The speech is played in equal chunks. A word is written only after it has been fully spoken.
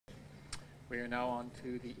We are now on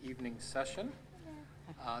to the evening session.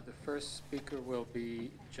 The first speaker will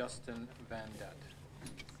be Justin Van Det.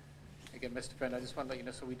 Again, Mr. Friend, I just want to let you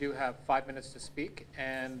know, so we do have 5 minutes to speak,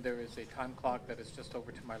 and there is a time clock that is just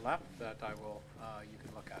over to my left that I will, you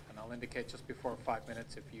can look at, and I'll indicate just before 5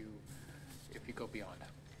 minutes if you go beyond.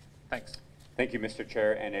 Thanks. Thank you, Mr.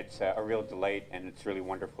 Chair, and it's a real delight, and it's really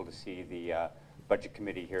wonderful to see the Budget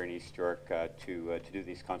Committee here in East York to do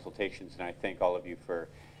these consultations, and I thank all of you for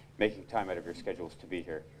making time out of your schedules to be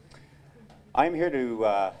here. I'm here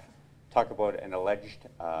to talk about an alleged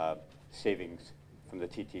savings from the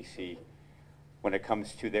TTC when it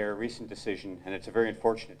comes to their recent decision, and it's a very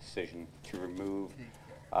unfortunate decision, to remove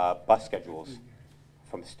bus schedules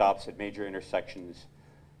from stops at major intersections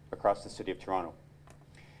across the City of Toronto.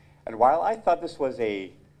 And while I thought this was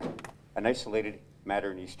an isolated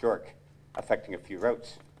matter in East York, affecting a few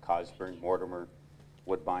routes, Cosburn, Mortimer,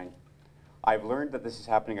 Woodbine, I've learned that this is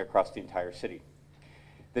happening across the entire city.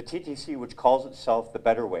 The TTC, which calls itself the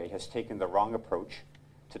Better Way, has taken the wrong approach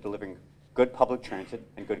to delivering good public transit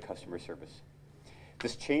and good customer service.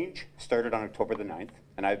 This change started on October the 9th,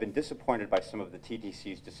 and I've been disappointed by some of the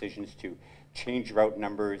TTC's decisions to change route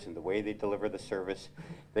numbers and the way they deliver the service.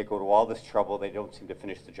 They go to all this trouble, they don't seem to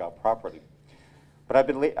finish the job properly. But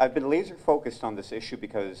I've been laser focused on this issue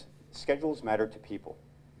because schedules matter to people.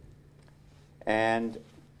 And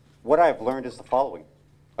what I've learned is the following.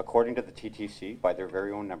 According to the TTC, by their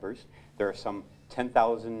very own numbers, there are some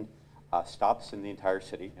 10,000 stops in the entire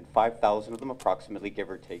city, and 5,000 of them, approximately, give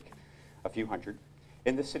or take a few hundred,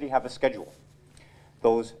 in the city have a schedule.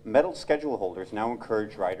 Those metal schedule holders now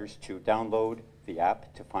encourage riders to download the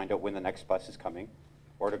app to find out when the next bus is coming,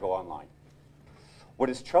 or to go online.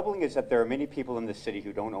 What is troubling is that there are many people in the city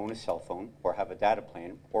who don't own a cell phone, or have a data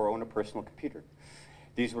plan, or own a personal computer.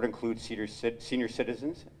 These would include senior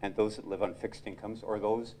citizens and those that live on fixed incomes, or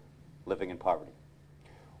those living in poverty.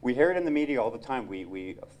 We hear it in the media all the time.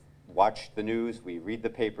 We watch the news, we read the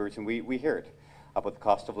papers, and we hear it about the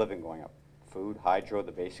cost of living going up. Food, hydro,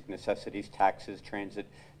 the basic necessities, taxes, transit,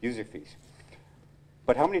 user fees.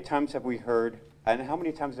 But how many times have we heard, and how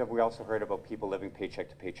many times have we also heard about people living paycheck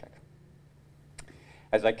to paycheck?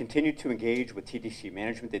 As I continue to engage with TTC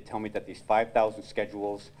management, they tell me that these 5,000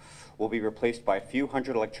 schedules will be replaced by a few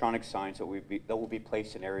hundred electronic signs that will be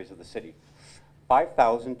placed in areas of the city.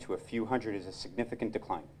 5,000 to a few hundred is a significant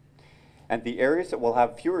decline. And the areas that will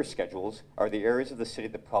have fewer schedules are the areas of the city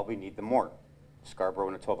that probably need them more, Scarborough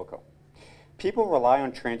and Etobicoke. People rely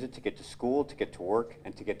on transit to get to school, to get to work,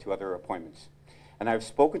 and to get to other appointments. And I've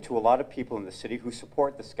spoken to a lot of people in the city who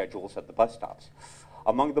support the schedules at the bus stops.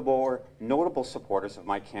 Among the more notable supporters of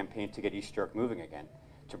my campaign to get East York moving again,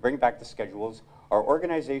 to bring back the schedules, are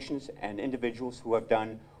organizations and individuals who have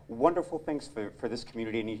done wonderful things for this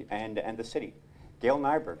community and the city. Gail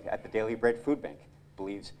Nyberg at the Daily Bread Food Bank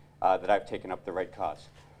believes that I've taken up the right cause.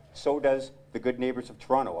 So does the Good Neighbors of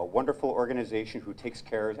Toronto, a wonderful organization who takes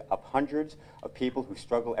care of hundreds of people who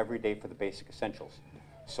struggle every day for the basic essentials.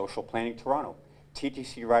 Social Planning Toronto,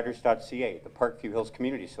 TTCRiders.ca, the Parkview Hills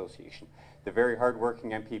Community Association, the very hardworking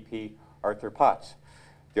MPP Arthur Potts,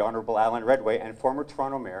 the Honourable Alan Redway, and former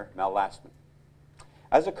Toronto Mayor Mel Lastman.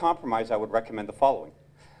 As a compromise, I would recommend the following.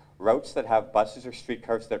 Routes that have buses or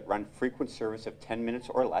streetcars that run frequent service of 10 minutes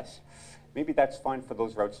or less, maybe that's fine for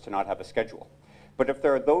those routes to not have a schedule. But if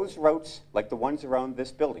there are those routes, like the ones around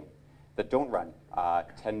this building, that don't run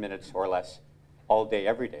 10 minutes or less all day,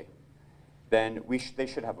 every day, then they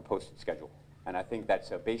should have a posted schedule. And I think that's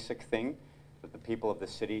a basic thing that the people of the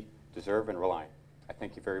city deserve and rely on. I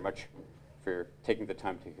thank you very much for taking the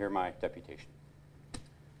time to hear my deputation.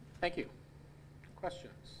 Thank you.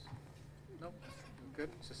 Questions? Nope. Good.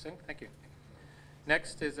 Succinct. Thank you.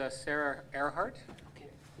 Next is Sarah Earhart.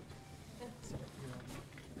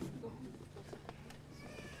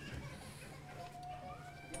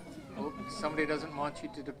 Oh, somebody doesn't want you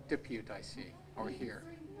to depute, I see, or hear.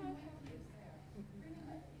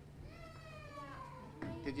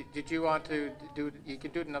 Did you want to do it? You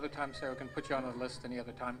can do it another time, Sarah. We can put you on the list any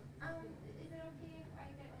other time. Is it okay if I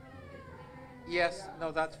get a little bit later? Yes,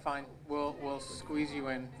 no, that's fine. We'll squeeze you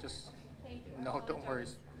in. Just no, don't worry.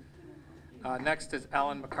 Next is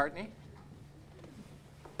Alan McCartney.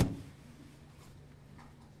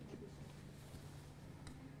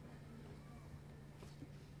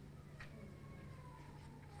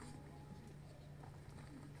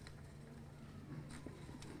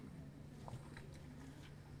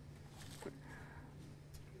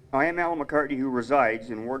 I am Alan McCartney, who resides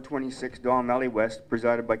in Ward 26, Don Valley West,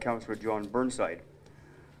 presided by Councillor John Burnside.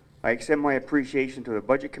 I extend my appreciation to the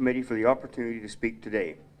Budget Committee for the opportunity to speak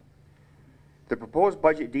today. The proposed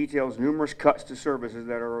budget details numerous cuts to services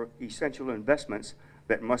that are essential investments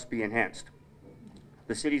that must be enhanced.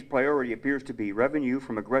 The city's priority appears to be revenue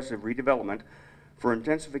from aggressive redevelopment for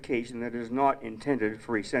intensification that is not intended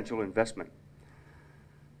for essential investment.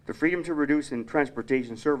 The freedom to reduce in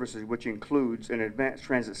transportation services, which includes an advanced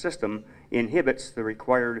transit system, inhibits the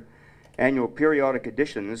required annual periodic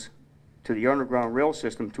additions to the underground rail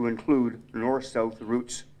system to include north-south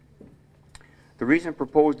routes. The recent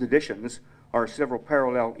proposed additions are several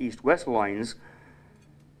parallel east-west lines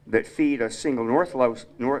that feed a single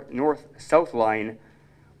north-south line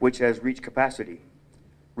which has reached capacity.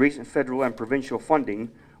 Recent federal and provincial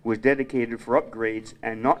funding was dedicated for upgrades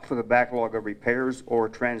and not for the backlog of repairs or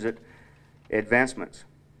transit advancements.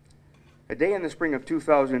 A day in the spring of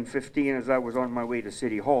 2015, as I was on my way to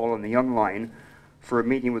City Hall on the Young Line for a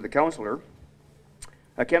meeting with the councillor,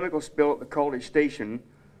 a chemical spill at the College Station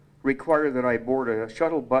required that I board a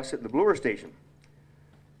shuttle bus at the Bloor Station.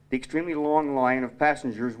 The extremely long line of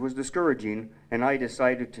passengers was discouraging, and I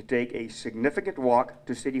decided to take a significant walk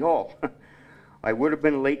to City Hall. I would have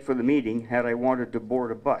been late for the meeting had I wanted to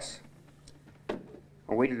board a bus,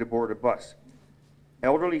 or waited to board a bus.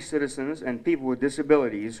 Elderly citizens and people with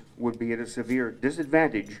disabilities would be at a severe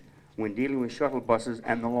disadvantage when dealing with shuttle buses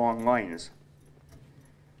and the long lines.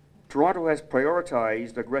 Toronto has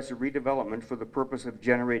prioritized aggressive redevelopment for the purpose of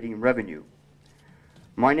generating revenue.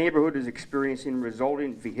 My neighborhood is experiencing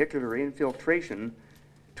resultant vehicular infiltration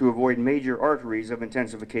to avoid major arteries of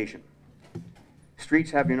intensification.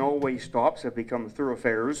 Streets having all-way stops have become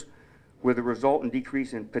thoroughfares, with a resultant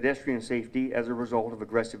decrease in pedestrian safety as a result of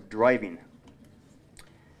aggressive driving.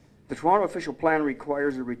 The Toronto official plan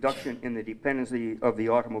requires a reduction in the dependency of the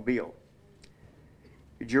automobile.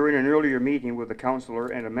 During an earlier meeting with a councillor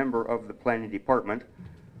and a member of the planning department,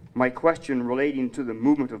 my question relating to the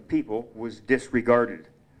movement of people was disregarded.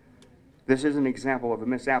 This is an example of a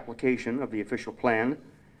misapplication of the official plan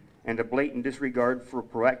and a blatant disregard for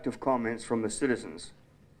proactive comments from the citizens.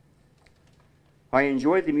 I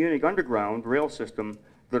enjoy the Munich Underground rail system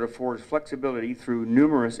that affords flexibility through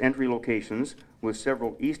numerous entry locations with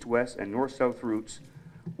several east-west and north-south routes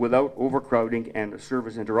without overcrowding and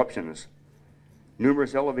service interruptions.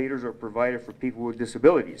 Numerous elevators are provided for people with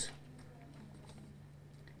disabilities.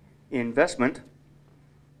 Investment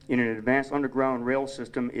in an advanced underground rail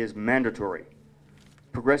system is mandatory.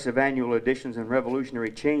 Progressive annual additions and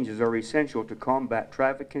revolutionary changes are essential to combat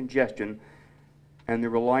traffic congestion and the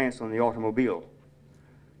reliance on the automobile.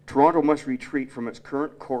 Toronto must retreat from its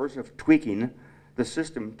current course of tweaking the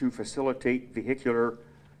system to facilitate vehicular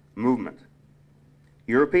movement.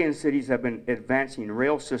 European cities have been advancing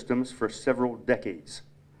rail systems for several decades.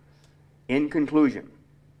 In conclusion,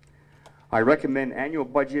 I recommend annual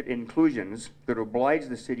budget inclusions that oblige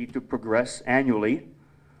the city to progress annually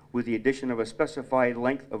with the addition of a specified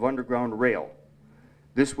length of underground rail.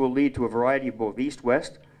 This will lead to a variety of both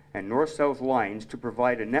east-west and north-south lines to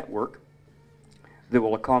provide a network that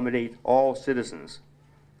will accommodate all citizens.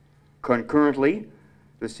 Concurrently,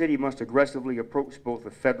 the city must aggressively approach both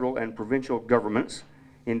the federal and provincial governments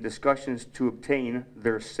in discussions to obtain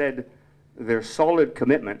their solid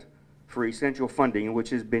commitment for essential funding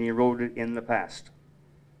which has been eroded in the past.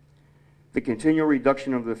 The continual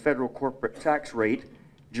reduction of the federal corporate tax rate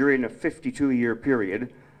during a 52-year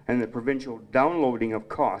period and the provincial downloading of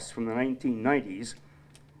costs from the 1990s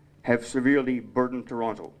have severely burdened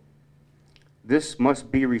Toronto. This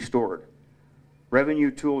must be restored.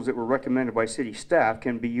 Revenue tools that were recommended by city staff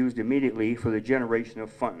can be used immediately for the generation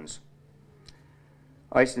of funds.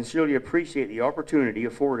 I sincerely appreciate the opportunity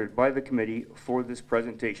afforded by the committee for this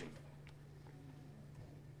presentation.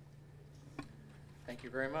 Thank you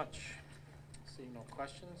very much. Seeing no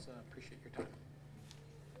questions, appreciate your time.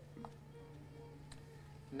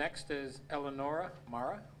 Next is Eleonora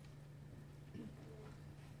Mara.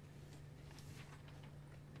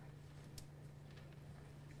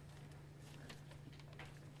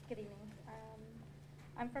 Good evening.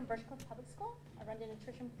 I'm from Birchcliff Public School. I run the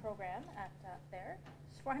nutrition program at there.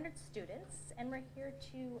 It's 400 students, and we're here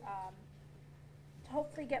to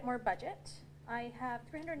hopefully get more budget. I have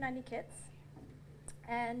 390 kids,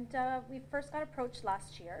 and we first got approached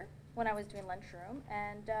last year when I was doing lunchroom,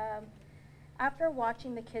 and after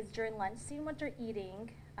watching the kids during lunch, seeing what they're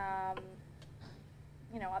eating,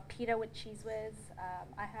 you know, a pita with Cheese Whiz.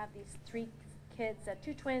 I have these 3 kids,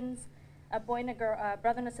 2 twins, a boy and a girl, a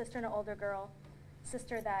brother and a sister and an older girl,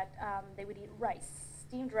 sister that they would eat rice,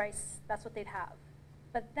 steamed rice, that's what they'd have.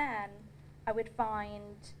 But then I would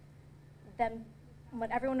find them,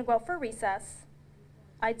 when everyone would go out for recess,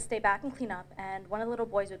 I'd stay back and clean up, and one of the little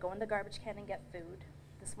boys would go in the garbage can and get food.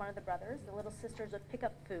 This one of the brothers, the little sisters would pick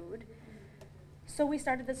up food. So we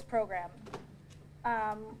started this program.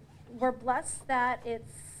 We're blessed that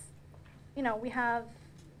it's, you know, we have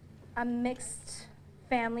a mixed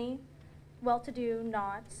family, well-to-do,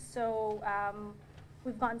 not. So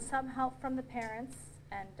we've gotten some help from the parents,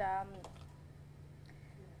 and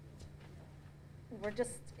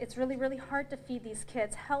it's really, really hard to feed these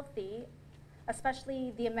kids healthy,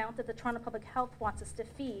 especially the amount that the Toronto Public Health wants us to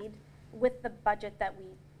feed with the budget that we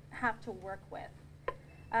have to work with.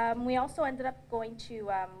 We also ended up going to,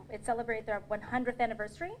 it celebrated their 100th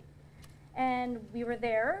anniversary, and we were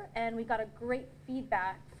there, and we got a great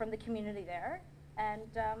feedback from the community there, and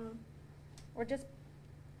we're just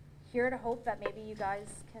here to hope that maybe you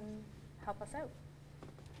guys can help us out.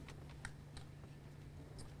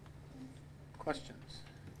 Questions?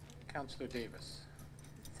 Councillor Davis.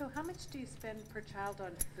 So how much do you spend per child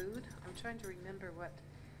on food? I'm trying to remember what.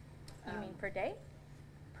 You mean per day?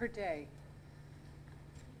 Per day.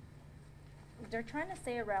 They're trying to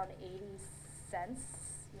say around 80 cents,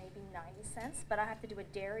 maybe 90 cents, but I have to do a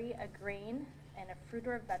dairy, a grain, and a fruit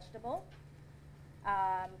or a vegetable.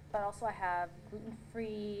 But also I have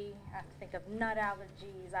gluten-free, I have to think of nut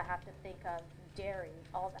allergies, I have to think of dairy,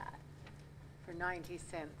 all that. For 90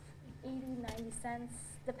 cents. 80, 90 cents,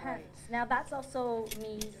 depends. Right. Now that's also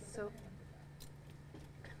me.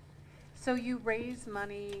 So you raise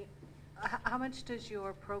money, how much does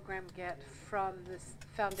your program get from this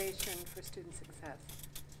Foundation for Student Success?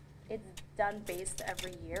 It's done based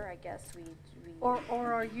every year, I guess. We Or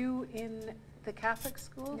are you in the Catholic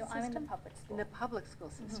school No, system? I'm in the public school. In the public school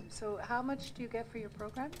system. Mhm. So how much do you get for your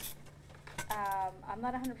program? I'm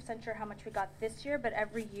not 100% sure how much we got this year, but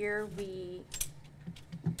every year we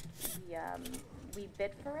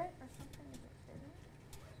bid for it or something. Is it bidding?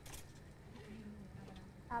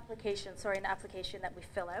 Application, sorry, an application that we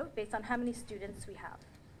fill out based on how many students we have.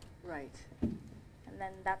 Right. And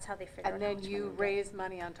then that's how they figure out And how then much you money we get. raise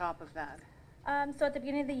money on top of that? So at the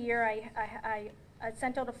beginning of the year, I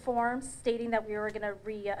sent out a form stating that we were going to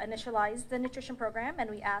reinitialize the nutrition program, and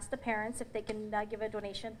we asked the parents if they can give a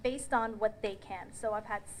donation based on what they can. So I've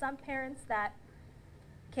had some parents that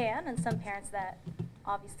can, and some parents that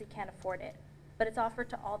obviously can't afford it. But it's offered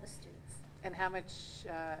to all the students. And how much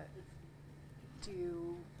do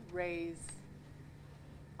you raise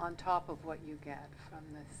on top of what you get from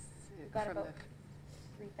this? Got from about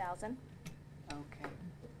 3,000. Okay.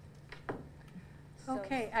 So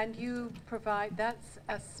Okay, and you provide, that's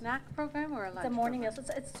a snack program or a lunch It's a morning meal.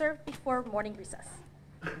 program? So it's served before morning recess.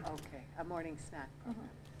 Okay, a morning snack program.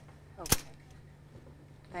 Mhm. Okay.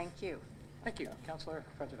 Thank you. Thank you. Councillor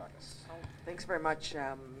Frederickis. Thanks very much,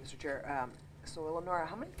 Mr. Chair. So Eleonora,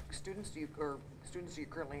 how many students do you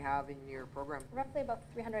currently have in your program? Roughly about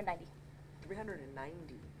 390.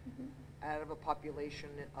 390 Mhm. out of a population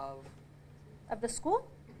of. Of the school?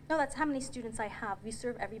 No, that's how many students I have. We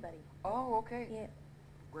serve everybody. Oh, okay. Yeah.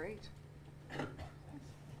 Great.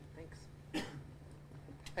 Thanks.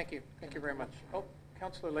 Thank you. Thank you very much. Oh,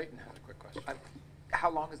 Councillor Layton has a quick question. How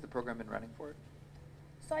long has the program been running for?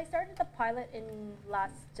 So I started the pilot in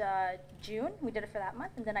last June. We did it for that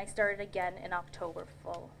month, and then I started again in October,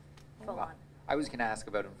 full on. I was going to ask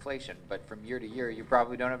about inflation, but from year to year, you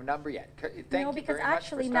probably don't have a number yet. Thank No, you because very much for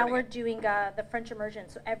actually now starting we're it. doing the French immersion.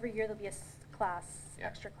 So every year there'll be a class, Yeah.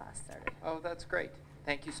 extra class started. Oh, that's great.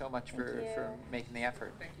 Thank you so much Thank for you. making the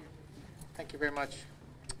effort. Thank you. Thank you very much.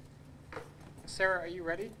 Sarah, are you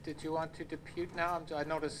ready? Did you want to depute now? I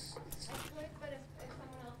noticed. But if someone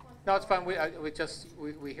else wants No, it's fine.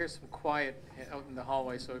 We hear some quiet out in the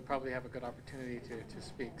hallway, so we probably have a good opportunity to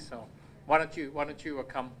speak. So why don't you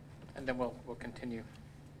come, and then we'll continue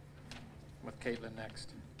with Caitlin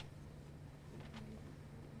next.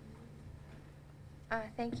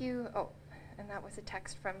 Thank you. Oh, and that was a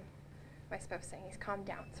text from my spouse saying he's calmed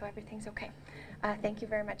down, so everything's okay. Thank you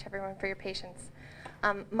very much, everyone, for your patience.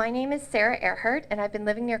 My name is Sarah Earhart, and I've been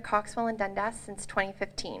living near Coxwell and Dundas since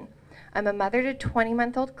 2015. I'm a mother to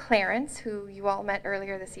 20-month-old Clarence, who you all met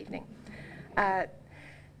earlier this evening.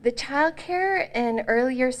 The childcare and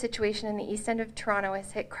early years situation in the east end of Toronto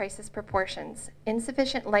has hit crisis proportions.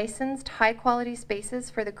 Insufficient licensed, high-quality spaces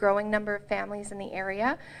for the growing number of families in the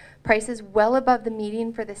area, prices well above the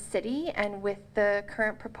median for the city, and with the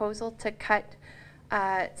current proposal to cut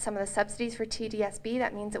some of the subsidies for TDSB,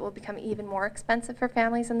 that means it will become even more expensive for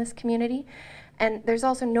families in this community. And there's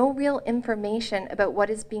also no real information about what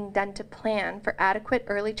is being done to plan for adequate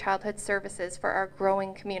early childhood services for our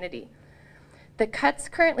growing community. The cuts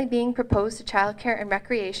currently being proposed to childcare and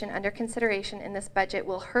recreation under consideration in this budget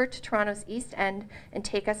will hurt Toronto's East End and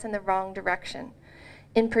take us in the wrong direction.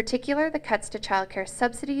 In particular, the cuts to childcare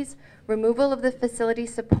subsidies, removal of the facility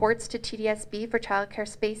supports to TDSB for childcare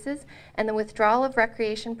spaces, and the withdrawal of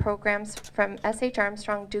recreation programs from S.H.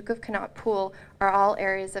 Armstrong Duke of Connaught Pool are all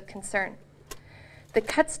areas of concern. The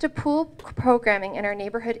cuts to pool programming in our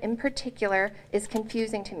neighborhood in particular is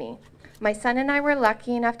confusing to me. My son and I were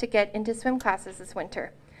lucky enough to get into swim classes this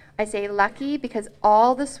winter. I say lucky because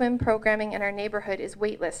all the swim programming in our neighborhood is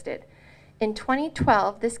waitlisted. In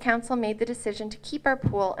 2012, this council made the decision to keep our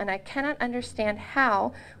pool, and I cannot understand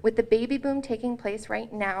how, with the baby boom taking place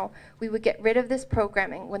right now, we would get rid of this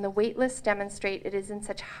programming when the wait lists demonstrate it is in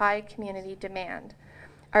such high community demand.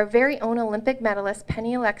 Our very own Olympic medalist,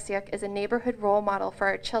 Penny Alexiuk, is a neighborhood role model for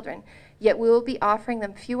our children, yet we will be offering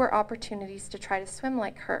them fewer opportunities to try to swim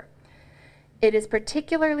like her. It is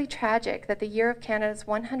particularly tragic that the year of Canada's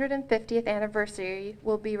 150th anniversary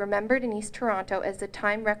will be remembered in East Toronto as the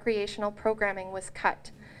time recreational programming was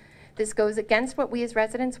cut. This goes against what we as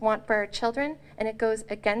residents want for our children, and it goes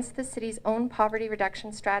against the city's own poverty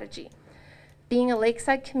reduction strategy. Being a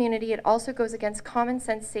lakeside community, it also goes against common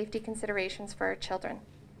sense safety considerations for our children.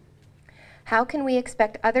 How can we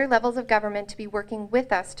expect other levels of government to be working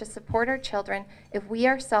with us to support our children if we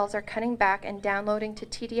ourselves are cutting back and downloading to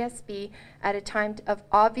TDSB at a time of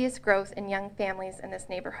obvious growth in young families in this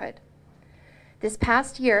neighborhood? This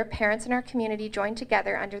past year, parents in our community joined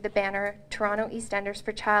together under the banner Toronto EastEnders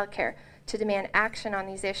for Childcare to demand action on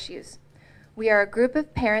these issues. We are a group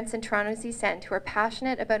of parents in Toronto's East End who are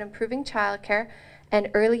passionate about improving childcare and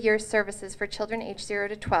early years services for children aged 0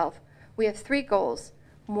 to 12. We have 3 goals: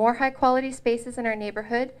 more high-quality spaces in our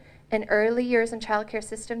neighborhood, an early years and childcare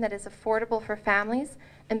system that is affordable for families,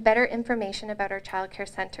 and better information about our childcare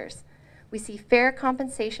centers. We see fair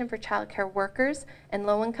compensation for childcare workers and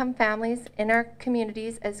low-income families in our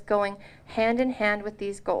communities as going hand in hand with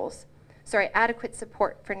these goals. Sorry, adequate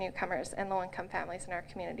support for newcomers and low-income families in our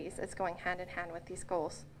communities as going hand in hand with these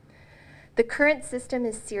goals. The current system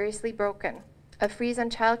is seriously broken. A freeze on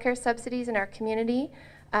childcare subsidies in our community,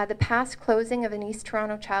 the past closing of an East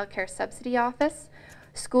Toronto childcare subsidy office,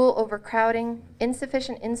 school overcrowding,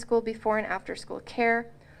 insufficient in-school before and after school care,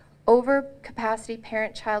 over-capacity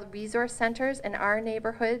parent-child resource centers in our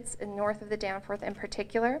neighborhoods and north of the Danforth in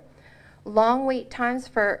particular, long wait times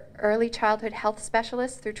for early childhood health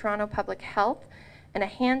specialists through Toronto Public Health, and a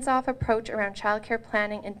hands-off approach around childcare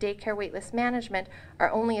planning and daycare waitlist management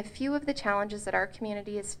are only a few of the challenges that our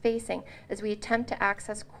community is facing as we attempt to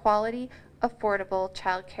access quality, affordable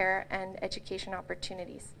childcare and education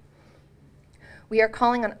opportunities. We are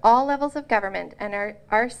calling on all levels of government and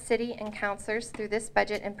our city and councillors through this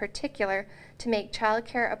budget in particular to make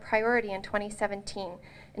childcare a priority in 2017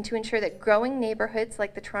 and to ensure that growing neighborhoods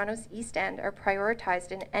like the Toronto's East End are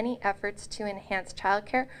prioritized in any efforts to enhance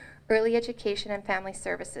childcare, early education and family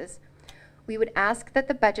services. We would ask that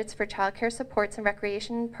the budgets for childcare supports and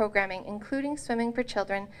recreation programming, including swimming for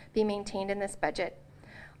children, be maintained in this budget.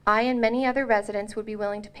 I and many other residents would be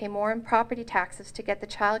willing to pay more in property taxes to get the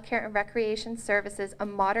childcare and recreation services a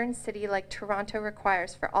modern city like Toronto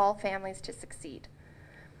requires for all families to succeed.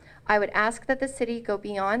 I would ask that the city go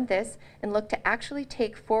beyond this and look to actually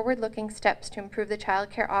take forward-looking steps to improve the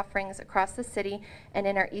childcare offerings across the city and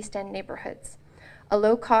in our East End neighborhoods. A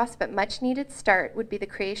low-cost but much-needed start would be the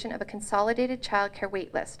creation of a consolidated childcare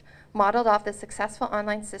waitlist, modeled off the successful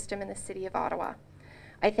online system in the City of Ottawa.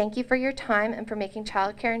 I thank you for your time and for making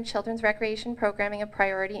childcare and children's recreation programming a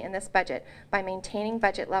priority in this budget by maintaining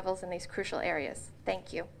budget levels in these crucial areas.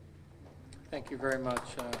 Thank you. Thank you very much.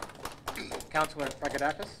 Councillor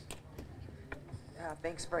Papadakis?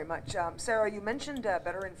 Thanks very much. Sarah, you mentioned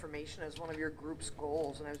better information as one of your group's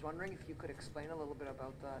goals, and I was wondering if you could explain a little bit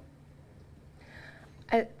about that.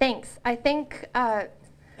 Thanks. I think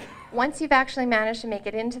once you've actually managed to make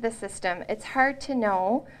it into the system, it's hard to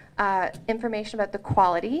know information about the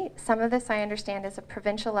quality. Some of this I understand is a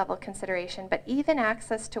provincial level consideration, but even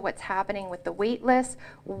access to what's happening with the wait lists,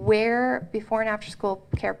 where before and after school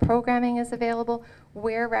care programming is available,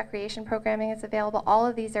 where recreation programming is available, all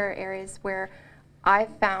of these are areas where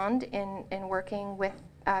I've found in working with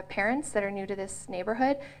parents that are new to this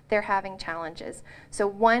neighborhood, they're having challenges. So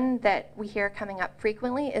one that we hear coming up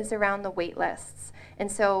frequently is around the wait lists.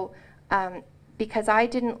 And so because I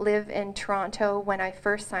didn't live in Toronto when I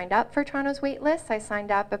first signed up for Toronto's wait list, I signed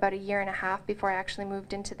up about 1.5 years before I actually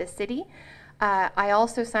moved into the city. I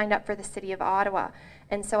also signed up for the City of Ottawa.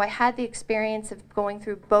 And so I had the experience of going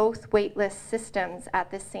through both waitlist systems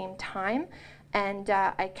at the same time. And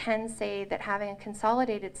I can say that having a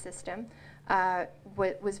consolidated system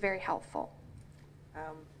was very helpful.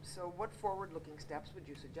 So what forward-looking steps would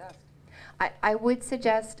you suggest? I would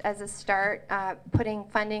suggest as a start putting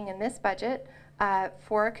funding in this budget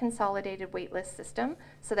for a consolidated waitlist system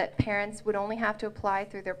so that parents would only have to apply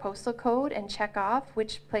through their postal code and check off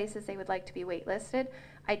which places they would like to be waitlisted.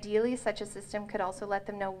 Ideally, such a system could also let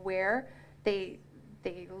them know where they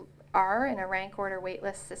are in a rank order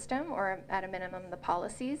waitlist system, or at a minimum the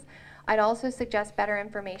policies. I'd also suggest better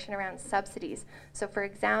information around subsidies. So for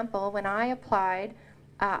example, when I applied,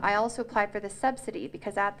 I also applied for the subsidy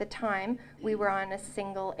because at the time we were on a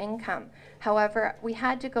single income. However, we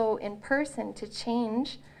had to go in person to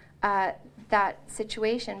change that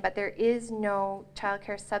situation, but there is no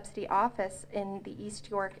childcare subsidy office in the East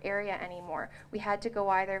York area anymore. We had to go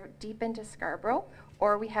either deep into Scarborough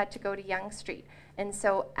or we had to go to Yonge Street. And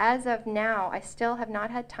so as of now, I still have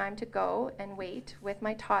not had time to go and wait with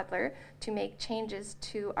my toddler to make changes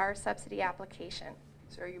to our subsidy application.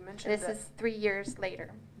 So you mentioned This is 3 years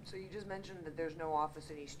later. So you just mentioned that there's no office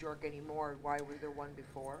in East York anymore. Why was there one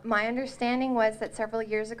before? My understanding was that several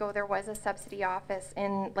years ago there was a subsidy office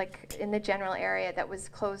in the general area that was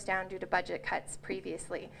closed down due to budget cuts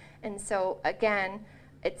previously. And so again,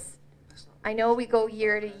 I know we go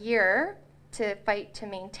year to year to fight to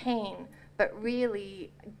maintain, but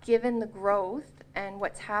really, given the growth and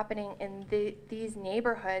what's happening in these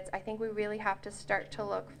neighborhoods, I think we really have to start to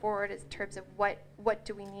look forward in terms of what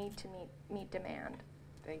do we need to meet demand.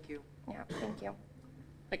 Thank you. Yeah, thank you.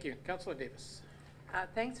 Thank you. Councillor Davis.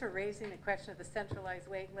 Thanks for raising the question of the centralized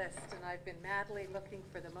wait list, and I've been madly looking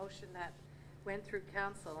for the motion that went through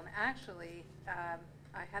council, and actually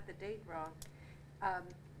I had the date wrong.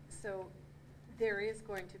 So there is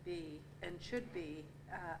going to be and should be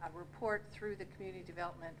a report through the community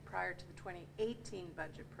development prior to the 2018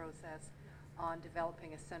 budget process on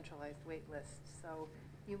developing a centralized wait list. So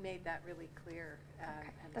you made that really clear. Okay.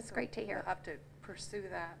 And That's so great to hear. We'll have to pursue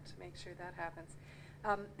that to make sure that happens.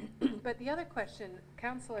 But the other question,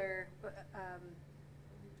 Councillor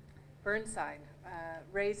Burnside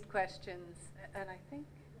raised questions, and I think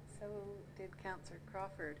so did Councillor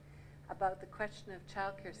Crawford, about the question of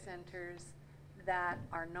childcare centres that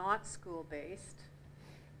are not school-based,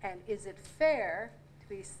 and is it fair to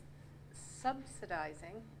be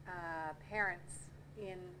subsidizing parents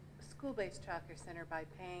in a school-based childcare center by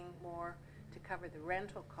paying more to cover the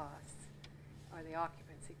rental costs or the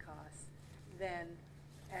occupancy costs than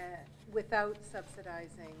without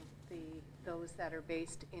subsidizing those that are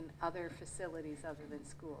based in other facilities other than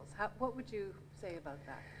schools? What would you say about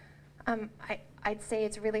that? I'd say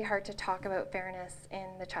it's really hard to talk about fairness in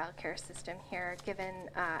the childcare system here, given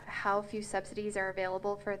how few subsidies are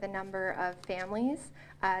available for the number of families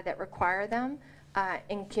that require them,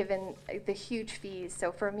 and given the huge fees.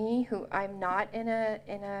 So for me, who I'm not in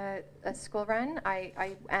a school run,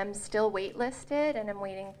 I am still waitlisted, and I'm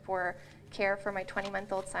waiting for care for my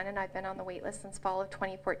 20-month-old son, and I've been on the wait list since fall of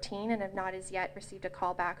 2014 and have not as yet received a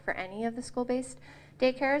call back for any of the school-based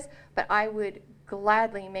daycares, but I would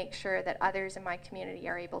gladly make sure that others in my community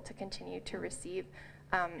are able to continue to receive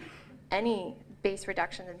any base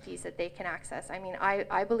reductions in fees that they can access. I mean,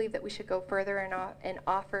 I believe that we should go further and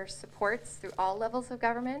offer supports through all levels of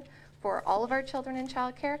government for all of our children in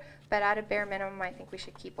childcare, but at a bare minimum, I think we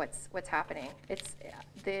should keep what's happening. It's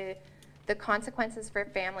the consequences for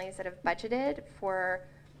families that have budgeted for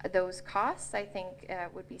those costs, I think,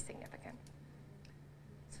 would be significant.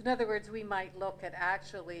 So in other words, we might look at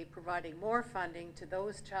actually providing more funding to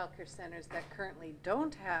those childcare centers that currently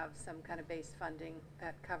don't have some kind of base funding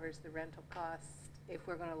that covers the rental costs, if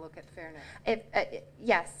we're going to look at fairness.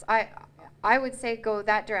 Yes, I would say go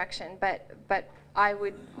that direction, but I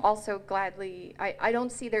would also gladly, I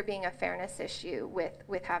don't see there being a fairness issue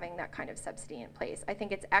with having that kind of subsidy in place. I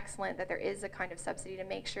think it's excellent that there is a kind of subsidy to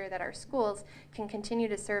make sure that our schools can continue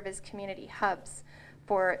to serve as community hubs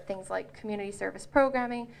for things like community service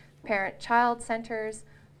programming, parent-child centers,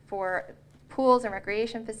 for pools and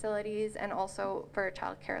recreation facilities, and also for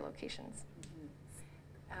child care locations.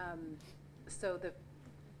 Mm-hmm. So the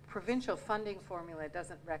provincial funding formula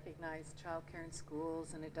doesn't recognize childcare in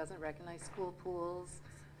schools, and it doesn't recognize school pools.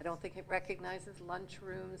 I don't think it recognizes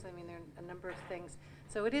lunchrooms. I mean, there are a number of things.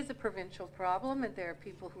 So it is a provincial problem, and there are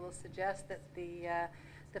people who will suggest that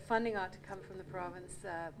the funding ought to come from the province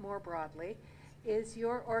more broadly. Is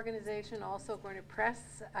your organization also going to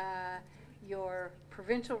press your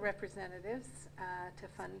provincial representatives to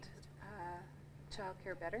fund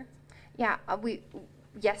childcare better? Yeah,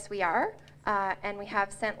 yes, we are. And we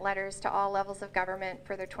have sent letters to all levels of government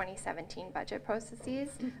for their 2017 budget processes,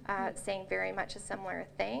 saying very much a similar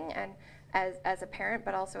thing. And as a parent,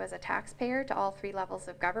 but also as a taxpayer to all 3 levels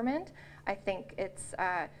of government, I think it's,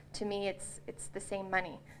 to me, it's the same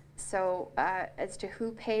money. So as to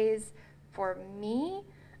who pays for me,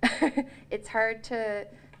 it's hard to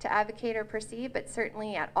advocate or perceive, but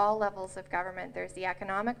certainly at all levels of government, there's the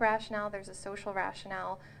economic rationale, there's a social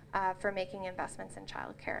rationale for making investments in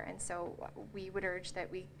childcare. And so we would urge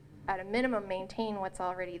that we, at a minimum, maintain what's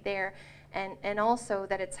already there, and also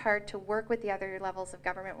that it's hard to work with the other levels of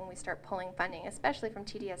government when we start pulling funding, especially from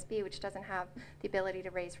TDSB, which doesn't have the ability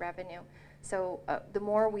to raise revenue. So the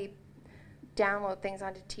more we download things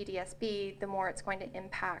onto TDSB, the more it's going to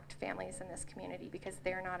impact families in this community because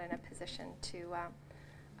they're not in a position to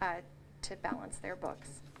balance their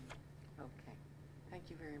books. Okay. Thank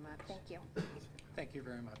you very much. Thank you. Thank you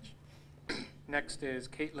very much. Next is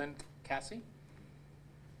Caitlin Cassie.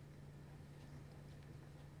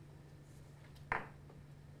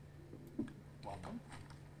 Welcome.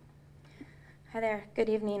 Hi there, good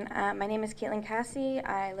evening. My name is Caitlin Cassie.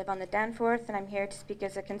 I live on the Danforth, and I'm here to speak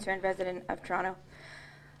as a concerned resident of Toronto.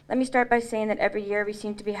 Let me start by saying that every year we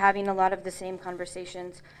seem to be having a lot of the same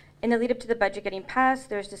conversations. In the lead up to the budget getting passed,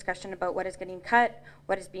 there's discussion about what is getting cut,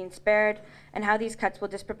 what is being spared, and how these cuts will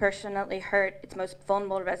disproportionately hurt its most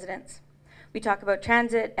vulnerable residents. We talk about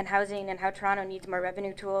transit and housing and how Toronto needs more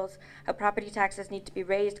revenue tools, how property taxes need to be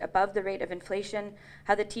raised above the rate of inflation,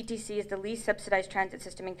 how the TTC is the least subsidized transit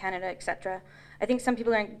system in Canada, etc. I think some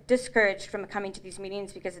people are discouraged from coming to these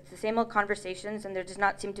meetings because it's the same old conversations and there does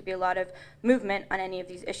not seem to be a lot of movement on any of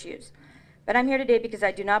these issues. But I'm here today because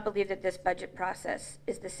I do not believe that this budget process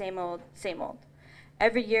is the same old, same old.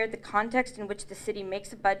 Every year, the context in which the city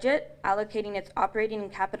makes a budget, allocating its operating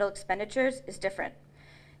and capital expenditures, is different.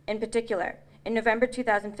 In particular, in November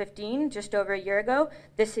 2015, just over a year ago,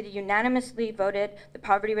 the city unanimously voted the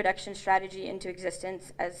poverty reduction strategy into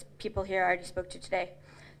existence, as people here already spoke to today.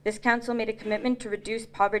 This council made a commitment to reduce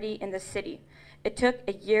poverty in the city. It took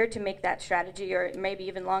a year to make that strategy, or maybe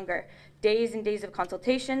even longer. Days and days of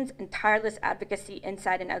consultations and tireless advocacy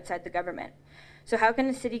inside and outside the government. So how can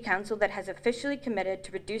a city council that has officially committed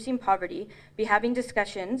to reducing poverty be having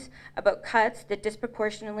discussions about cuts that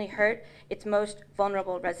disproportionately hurt its most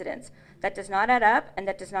vulnerable residents? That does not add up and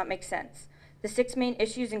that does not make sense. The 6 main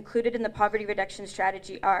issues included in the poverty reduction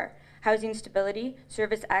strategy are housing stability,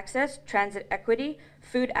 service access, transit equity,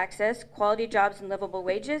 food access, quality jobs and livable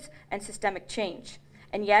wages, and systemic change.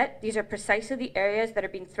 And yet, these are precisely the areas that are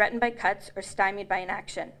being threatened by cuts or stymied by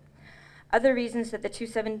inaction. Other reasons that the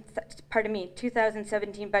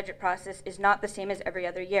 2017 budget process is not the same as every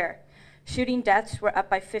other year. Shooting deaths were up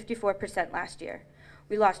by 54% last year.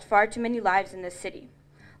 We lost far too many lives in this city.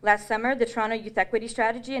 Last summer, the Toronto Youth Equity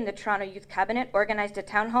Strategy and the Toronto Youth Cabinet organized a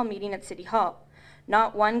town hall meeting at City Hall.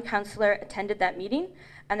 Not one councillor attended that meeting,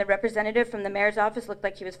 and the representative from the mayor's office looked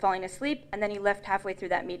like he was falling asleep, and then he left halfway through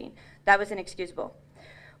that meeting. That was inexcusable.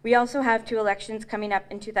 We also have 2 elections coming up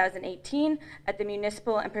in 2018 at the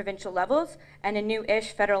municipal and provincial levels and a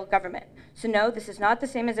new-ish federal government. So no, this is not the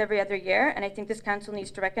same as every other year, and I think this council needs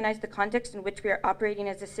to recognize the context in which we are operating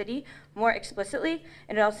as a city more explicitly,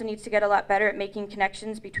 and it also needs to get a lot better at making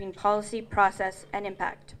connections between policy, process, and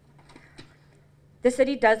impact. The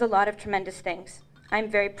city does a lot of tremendous things. I'm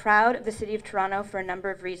very proud of the City of Toronto for a number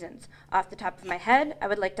of reasons. Off the top of my head, I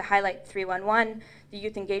would like to highlight 311, the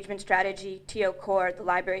Youth Engagement Strategy, TO Core, the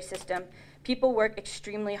library system. People work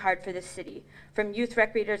extremely hard for this city. From youth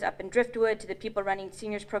recreators up in Driftwood to the people running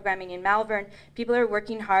seniors programming in Malvern, people are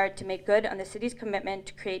working hard to make good on the city's commitment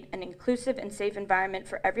to create an inclusive and safe environment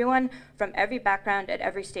for everyone from every background at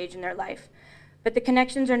every stage in their life. But the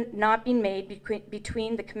connections are not being made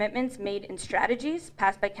between the commitments made in strategies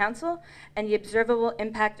passed by council and the observable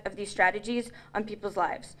impact of these strategies on people's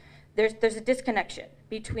lives. There's a disconnection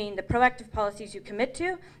between the proactive policies you commit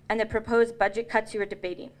to and the proposed budget cuts you are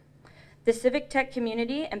debating. The civic tech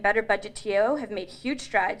community and Better Budget TO have made huge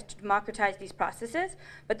strides to democratize these processes,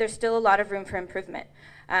 but there's still a lot of room for improvement.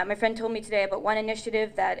 My friend told me today about one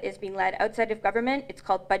initiative that is being led outside of government. It's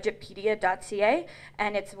called budgetpedia.ca,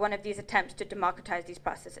 and it's one of these attempts to democratize these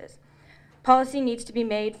processes. Policy needs to be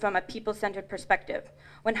made from a people-centered perspective.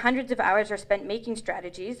 When hundreds of hours are spent making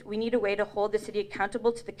strategies, we need a way to hold the city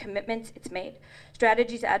accountable to the commitments it's made.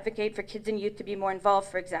 Strategies advocate for kids and youth to be more involved,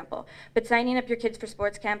 for example, but signing up your kids for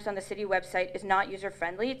sports camps on the city website is not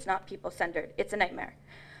user-friendly, it's not people-centered, it's a nightmare.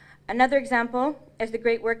 Another example is the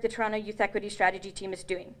great work the Toronto Youth Equity Strategy team is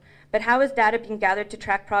doing. But how is data being gathered to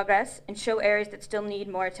track progress and show areas that still need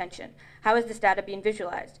more attention? How is this data being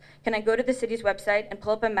visualized? Can I go to the city's website and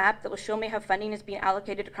pull up a map that will show me how funding is being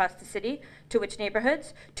allocated across the city, to which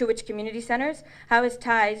neighborhoods, to which community centers? How is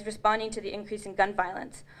TIES responding to the increase in gun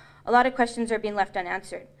violence? A lot of questions are being left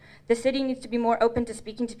unanswered. The city needs to be more open to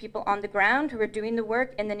speaking to people on the ground who are doing the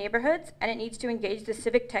work in the neighborhoods, and it needs to engage the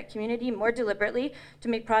civic tech community more deliberately to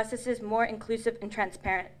make processes more inclusive and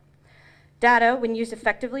transparent. Data, when used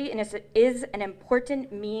effectively, is an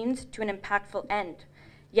important means to an impactful end.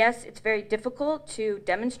 Yes, it's very difficult to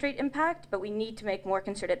demonstrate impact, but we need to make more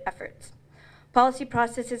concerted efforts. Policy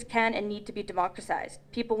processes can and need to be democratized.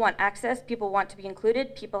 People want access, people want to be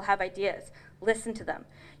included, people have ideas. Listen to them.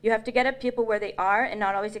 You have to get at people where they are and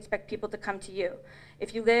not always expect people to come to you.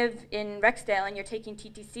 If you live in Rexdale and you're taking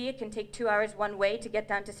TTC, it can take 2 hours one way to get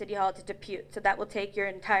down to City Hall to Depute. So that will take your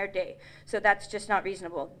entire day. So that's just not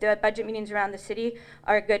reasonable. The budget meetings around the city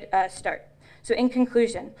are a good start. So in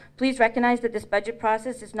conclusion, please recognize that this budget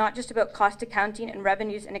process is not just about cost accounting and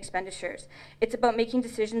revenues and expenditures. It's about making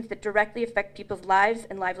decisions that directly affect people's lives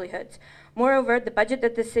and livelihoods. Moreover, the budget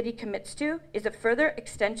that the city commits to is a further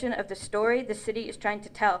extension of the story the city is trying to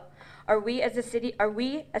tell. Are we a city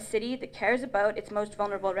that cares about its most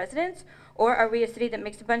vulnerable residents, or are we a city that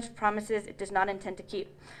makes a bunch of promises it does not intend to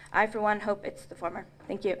keep? I, for one, hope it's the former.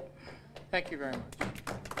 Thank you. Thank you very much.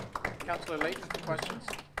 Councillor Layton, questions?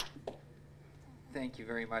 Thank you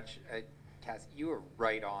very much. Cass, you were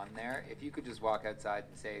right on there. If you could just walk outside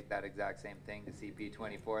and say that exact same thing to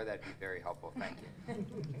CP24, that'd be very helpful. Thank you.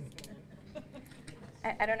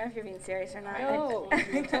 I don't know if you're being serious or not. No,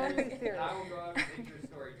 you're totally serious. I will go out and take your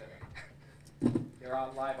story to them. They're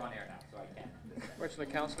on live on air now, so I can't. Fortunately,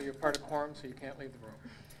 Councillor, you're part of quorum, so you can't leave the room.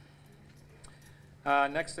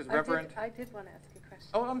 Next is Reverend. I did want to ask a question.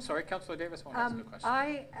 Oh, I'm sorry, Councillor Davis wants to ask a question.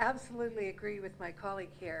 I absolutely agree with my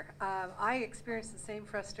colleague here. I experienced the same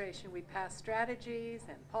frustration. We pass strategies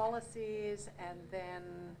and policies, and then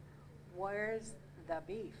where's the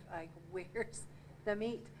beef? Like, where's the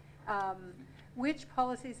meat? Which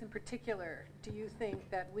policies in particular do you think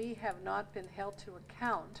that we have not been held to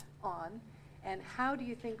account on, and how do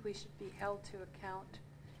you think we should be held to account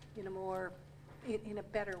in a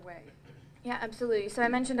better way? Yeah, absolutely. So I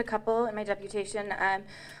mentioned a couple in my deputation.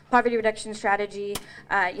 Poverty reduction strategy,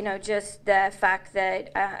 just the fact that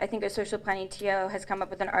I think a social planning TO has come up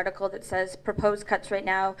with an article that says proposed cuts right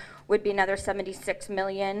now would be another $76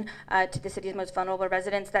 million to the city's most vulnerable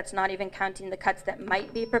residents. That's not even counting the cuts that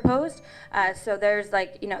might be proposed. So there's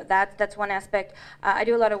that's one aspect. I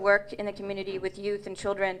do a lot of work in the community with youth and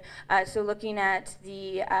children. So looking at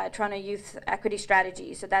the Toronto Youth Equity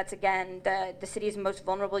Strategy. So that's, again, the city's most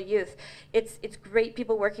vulnerable youth. It's great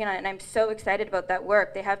people working on it, and I'm so excited about that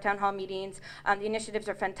work. They have town hall meetings. The initiatives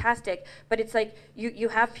are fantastic, but it's like you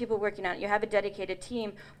have people working on it. You have a dedicated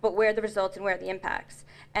team, but where are the results and where are the impacts?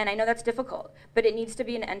 And I know that's difficult, but it needs to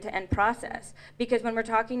be an end-to-end process, because when we're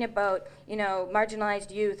talking about, marginalized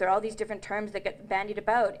youth or all these different terms that get bandied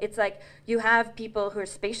about, it's like you have people who are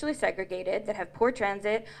spatially segregated, that have poor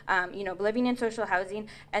transit, living in social housing,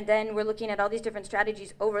 and then we're looking at all these different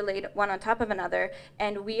strategies overlaid one on top of another,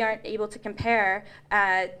 and we aren't able to compare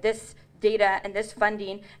this data and this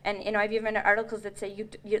funding. And I've even read articles that say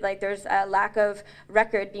there's a lack of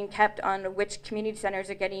record being kept on which community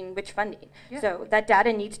centers are getting which funding. Yeah. So that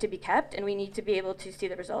data needs to be kept, and we need to be able to see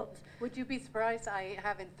the results. Would you be surprised? I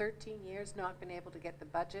have in 13 years not been able to get the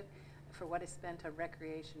budget for what is spent on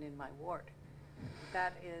recreation in my ward.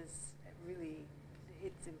 That is really,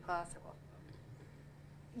 it's impossible.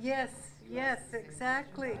 Yes,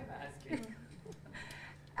 exactly.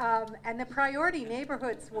 And the priority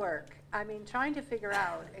neighborhoods work. I mean, trying to figure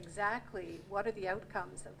out exactly what are the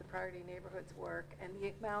outcomes of the priority neighborhoods work and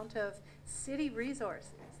the amount of city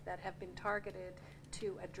resources that have been targeted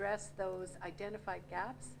to address those identified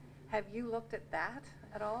gaps. Have you looked at that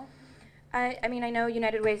at all? I mean, I know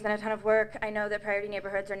United Way's done a ton of work. I know that priority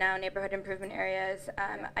neighborhoods are now neighborhood improvement areas.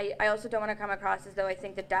 I also don't want to come across as though I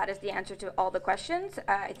think that data is the answer to all the questions.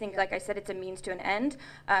 I think, like I said, it's a means to an end.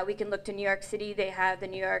 We can look to New York City. They have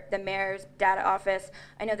the mayor's data office.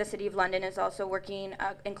 I know the City of London is also working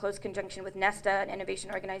in close conjunction with Nesta, an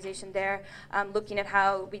innovation organization there, looking at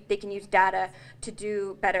how they can use data to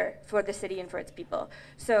do better for the city and for its people.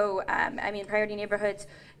 So, I mean, priority neighborhoods,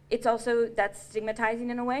 it's also, that's stigmatizing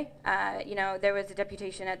in a way. There was a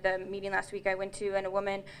deputation at the meeting last week I went to, and a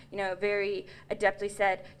woman, very adeptly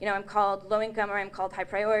said, I'm called low income, or I'm called high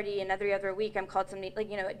priority, and every other week I'm called something,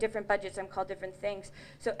 different budgets, I'm called different things.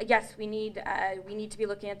 So yes, we need to be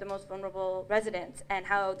looking at the most vulnerable residents and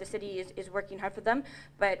how the city is working hard for them,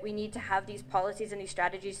 but we need to have these policies and these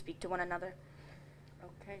strategies speak to one another.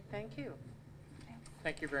 Okay, thank you.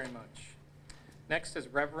 Thank you very much. Next is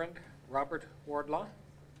Reverend Robert Wardlaw.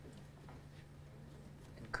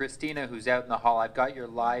 Christina, who's out in the hall, I've got your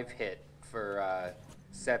live hit for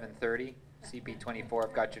 7:30, CP24.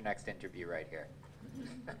 I've got your next interview right here.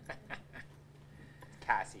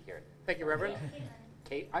 Cassie here. Thank you, Reverend.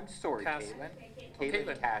 I'm sorry, Cassie. Caitlin.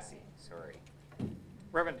 Caitlin. Cassie, sorry.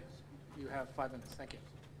 Reverend, you have 5 minutes. Thank you.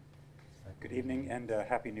 Good evening, and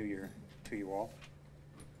Happy New Year to you all.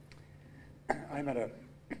 I'm at a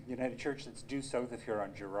United Church that's due south of here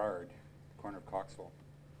on Girard, corner of Coxwell.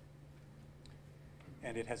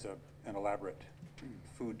 And it has an elaborate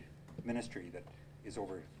food ministry that is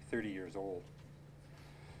over 30 years old.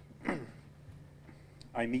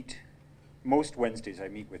 I meet, most Wednesdays I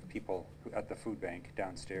meet with people at the food bank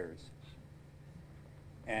downstairs.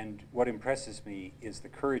 And what impresses me is the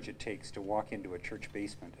courage it takes to walk into a church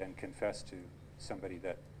basement and confess to somebody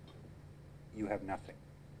that you have nothing.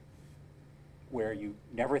 Where you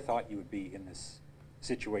never thought you would be in this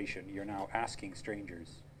situation, you're now asking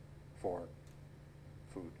strangers for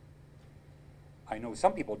food. I know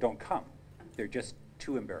some people don't come. They're just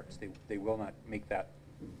too embarrassed. They will not make that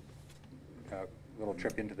little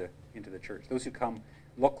trip into the church. Those who come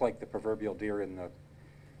look like the proverbial deer in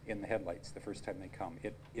the headlights the first time they come.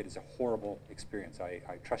 It is a horrible experience. I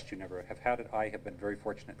trust you never have had it. I have been very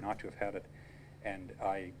fortunate not to have had it, and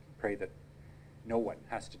I pray that no one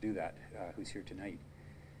has to do that who's here tonight.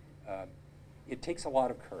 It takes a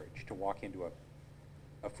lot of courage to walk into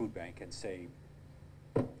a food bank and say,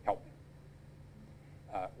 help me.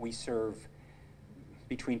 We serve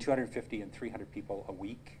between 250 and 300 people a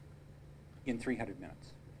week in 300 minutes.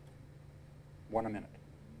 1 a minute.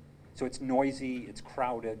 So it's noisy, it's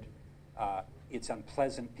crowded, it's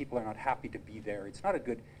unpleasant, people are not happy to be there. It's not a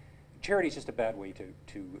good, charity is just a bad way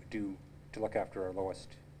to look after our lowest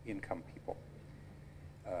income people.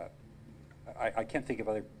 I can't think of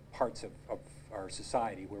other parts of our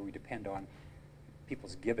society where we depend on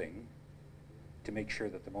people's giving to make sure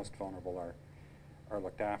that the most vulnerable are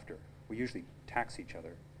looked after. We usually tax each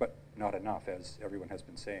other, but not enough, as everyone has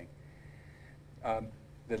been saying.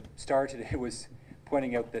 The Star today was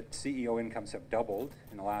pointing out that CEO incomes have doubled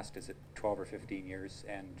in the last, 12 or 15 years,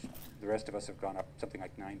 and the rest of us have gone up something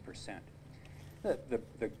like 9%.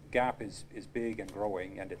 The gap is big and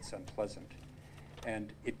growing, and it's unpleasant.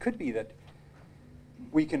 And it could be that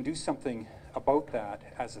we can do something about that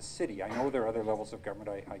as a city. I know there are other levels of government,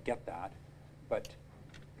 I get that, but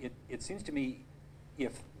it seems to me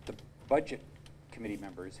if the budget committee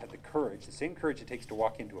members had the courage, the same courage it takes to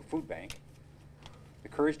walk into a food bank, the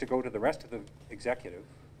courage to go to the rest of the executive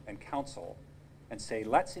and council and say,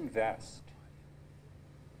 let's invest.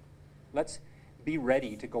 Let's be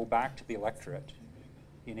ready to go back to the electorate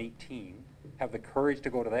in 18, have the courage to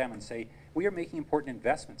go to them and say, we are making important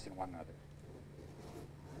investments in one another.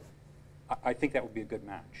 I think that would be a good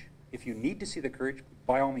match. If you need to see the courage,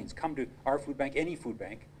 by all means, come to our food bank, any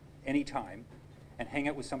time, and hang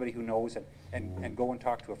out with somebody who knows and go and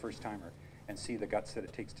talk to a first-timer and see the guts that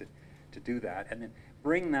it takes to do that. And then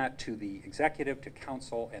bring that to the executive, to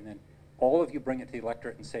council, and then all of you bring it to the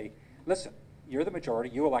electorate and say, listen, you're the majority,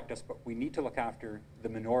 you elect us, but we need to look after the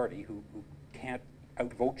minority who can't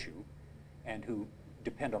outvote you and who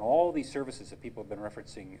depend on all these services that people have been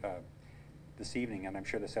referencing this evening, and I'm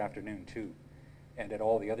sure this afternoon too, and at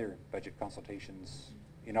all the other budget consultations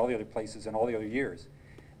in all the other places and all the other years.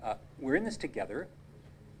 We're in this together,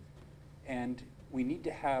 and we need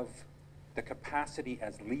to have the capacity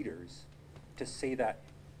as leaders to say that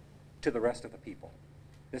to the rest of the people.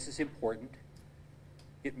 This is important.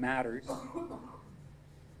 It matters.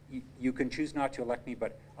 You can choose not to elect me,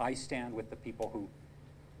 but I stand with the people who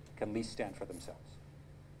can least stand for themselves.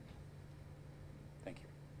 Thank you.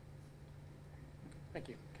 Thank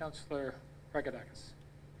you. Councillor Ragadakis.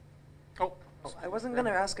 Oh. I wasn't going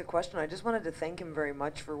to ask a question. I just wanted to thank him very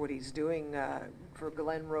much for what he's doing for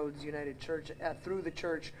Glen Roads United Church, through the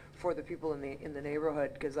church, for the people in the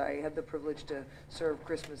neighborhood, because I had the privilege to serve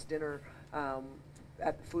Christmas dinner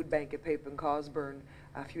at the food bank at Pape and Cosburn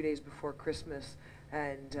a few days before Christmas,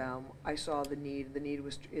 and I saw the need. The need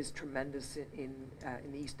is tremendous in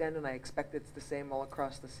the East End, and I expect it's the same all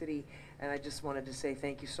across the city. And I just wanted to say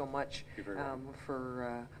thank you so much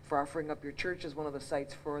for offering up your church as one of the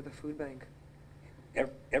sites for the food bank.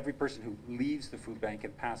 Every person who leaves the food bank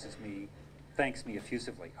and passes me thanks me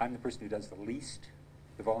effusively. I'm the person who does the least.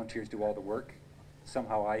 The volunteers do all the work.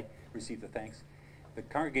 Somehow I receive the thanks. The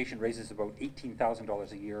congregation raises about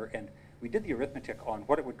 $18,000 a year, and we did the arithmetic on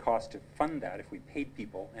what it would cost to fund that if we paid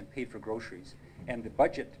people and paid for groceries. And the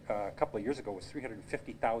budget a couple of years ago was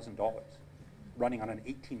 $350,000, running on an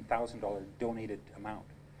 $18,000 donated amount.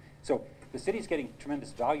 So the city's getting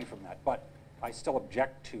tremendous value from that, but I still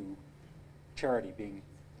object to charity being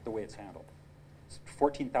the way it's handled. It's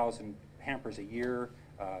 14,000 hampers a year,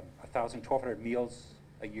 1,200 meals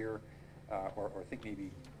a year, or I think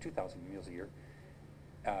maybe 2,000 meals a year,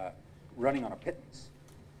 running on a pittance.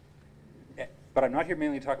 But I'm not here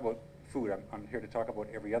mainly to talk about food. I'm here to talk about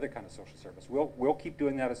every other kind of social service. We'll keep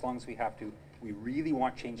doing that as long as we have to. We really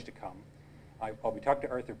want change to come. I'll be talking to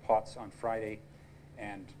Arthur Potts on Friday,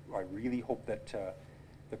 and I really hope that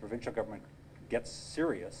the provincial government gets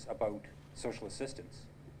serious about social assistance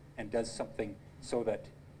and does something so that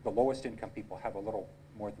the lowest income people have a little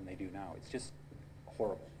more than they do now. It's just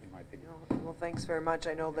horrible, in my opinion. Well, thanks very much.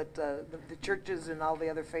 I know that the churches and all the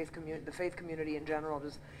other faith community in general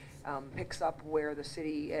just picks up where the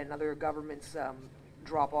city and other governments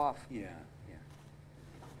drop off. Yeah.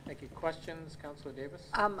 Thank you. Questions, Councillor Davis?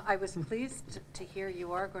 I was pleased to hear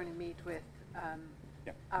you are going to meet with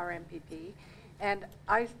Yep. our MPP. And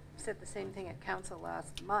I said the same thing at council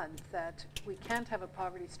last month, that we can't have a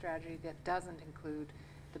poverty strategy that doesn't include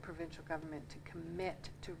the provincial government to commit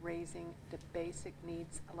to raising the basic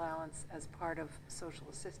needs allowance as part of social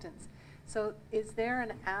assistance. So is there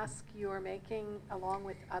an ask you are making along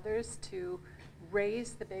with others to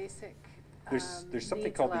raise the basic There's something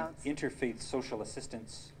needs called allowance? the Interfaith Social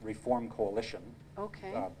Assistance Reform Coalition.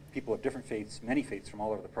 Okay. People of different faiths, many faiths from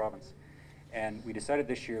all over the province. And we decided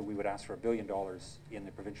this year we would ask for $1 billion in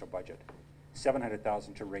the provincial budget.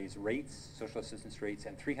 $700,000 to raise rates, social assistance rates,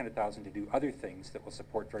 and $300,000 to do other things that will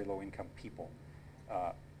support very low income people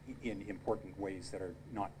in important ways that are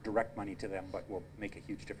not direct money to them, but will make a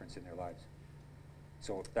huge difference in their lives.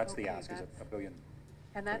 So that's the Okay, ask, is $1 billion.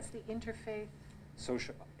 And that's the interfaith?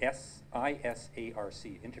 Social,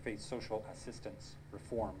 ISARC, Interfaith Social Assistance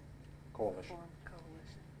Reform Coalition.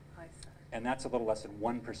 Coalition, ISAR. And that's a little less than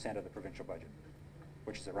 1% of the provincial budget,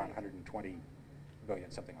 which is around 120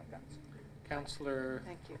 billion, something like that. Councillor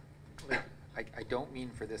Thank you. Clayton. I don't mean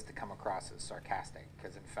for this to come across as sarcastic,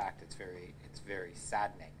 because in fact it's very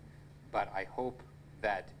saddening. But I hope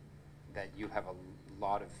that you have a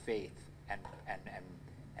lot of faith and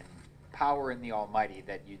power in the Almighty,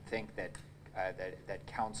 that you'd think that that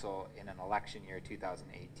council in an election year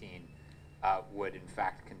 2018 would in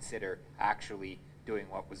fact consider actually doing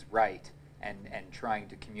what was right and trying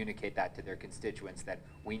to communicate that to their constituents, that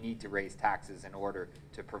we need to raise taxes in order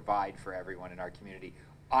to provide for everyone in our community.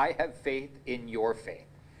 I have faith in your faith,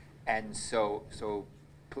 and so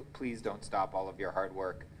please don't stop all of your hard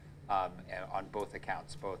work on both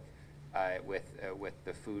accounts, both with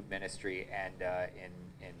the food ministry and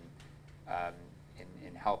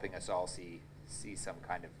in helping us all see some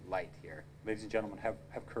kind of light here. Ladies and gentlemen,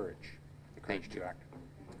 have courage, the courage to act.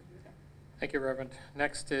 Thank you, Reverend.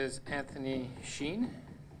 Next is Anthony Sheen.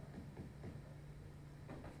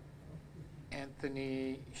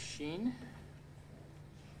 Anthony Sheen.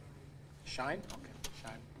 Shine? Okay,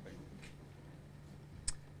 Shine.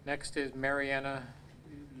 Next is Mariana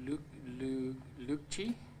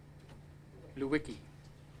Lewicki.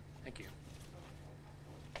 Thank you.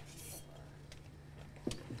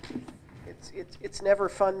 It's never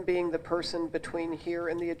fun being the person between here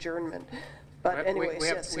and the adjournment. But anyways,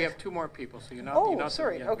 yes. We have two more people, so you're not. Oh, you're not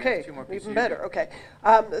sorry. yeah, we have Okay, two more people, even so you're better. good.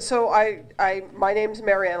 Okay. So my name's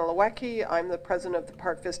Mariana Lewicki. I'm the president of the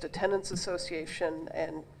Park Vista Tenants Association,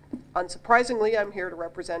 and unsurprisingly, I'm here to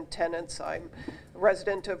represent tenants. I'm a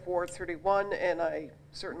resident of Ward 31, and I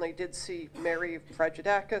certainly did see Mary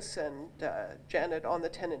Fragidakis and Janet on the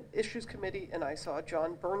Tenant Issues Committee, and I saw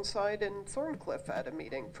John Burnside and Thorncliffe at a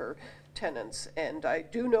meeting for tenants. And I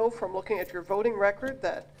do know from looking at your voting record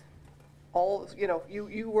that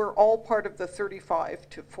you were all part of the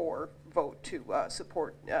 35-4 vote to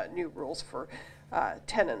support new rules for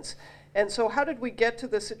tenants. And so how did we get to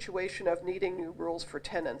the situation of needing new rules for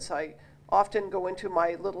tenants? I often go into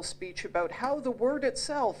my little speech about how the word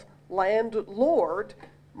itself, landlord,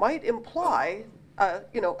 might imply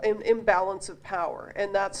an imbalance of power.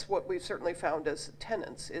 And that's what we've certainly found as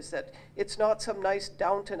tenants, is that it's not some nice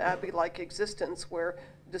Downton Abbey-like existence where,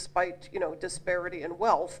 despite disparity in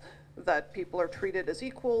wealth, that people are treated as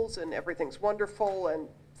equals and everything's wonderful and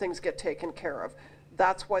things get taken care of.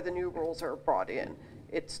 That's why the new rules are brought in.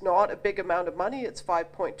 It's not a big amount of money. It's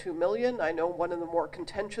 $5.2 million. I know one of the more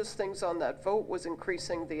contentious things on that vote was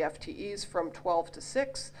increasing the FTEs from 12 to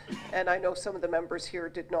 6, and I know some of the members here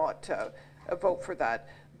did not vote for that.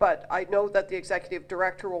 But I know that the executive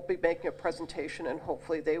director will be making a presentation, and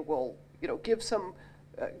hopefully they will give some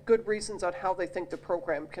good reasons on how they think the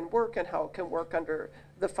program can work and how it can work under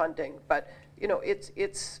the funding. But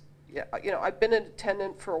I've been an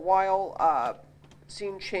attendant for a while,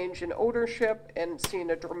 seen change in ownership and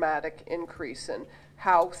seen a dramatic increase in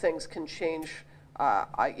how things can change.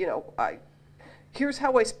 Here's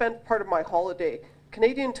how I spent part of my holiday.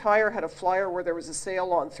 Canadian Tire had a flyer where there was a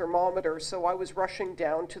sale on thermometers, so I was rushing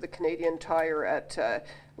down to the Canadian Tire at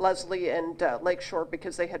Leslie and Lakeshore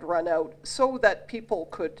because they had run out, so that people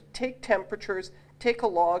could take temperatures, take a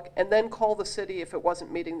log, and then call the city if it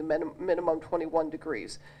wasn't meeting the minimum 21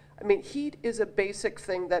 degrees. I mean, heat is a basic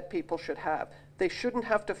thing that people should have. They shouldn't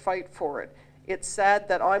have to fight for it. It's sad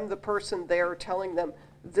that I'm the person there telling them,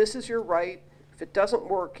 this is your right. If it doesn't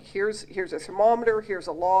work, here's a thermometer, here's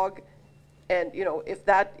a log, and if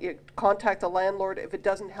you contact the landlord. If it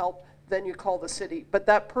doesn't help, then you call the city. But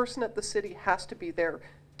that person at the city has to be there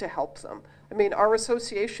to help them. I mean, our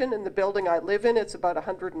association in the building I live in, it's about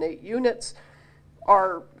 108 units.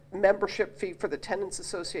 Our membership fee for the Tenants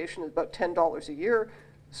Association is about $10 a year.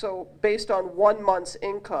 So based on 1 month's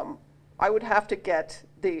income, I would have to get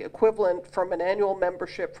the equivalent from an annual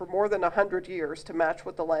membership for more than 100 years to match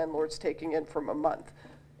what the landlord's taking in from a month.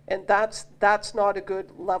 And that's not a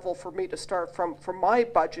good level for me to start from for my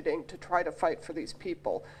budgeting to try to fight for these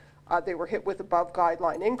people. They were hit with above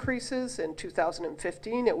guideline increases. In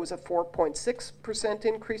 2015, it was a 4.6%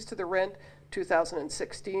 increase to the rent.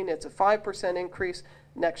 2016, it's a 5% increase.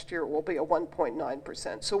 Next year, it will be a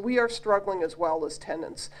 1.9%. So we are struggling as well as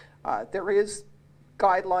tenants. There is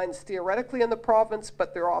guidelines theoretically in the province,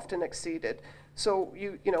 but they're often exceeded. So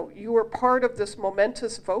you were part of this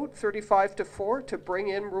momentous vote, 35-4, to bring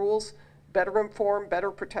in rules, better inform,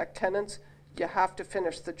 better protect tenants. You have to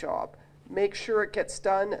finish the job. Make sure it gets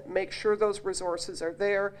done, make sure those resources are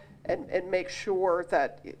there, and make sure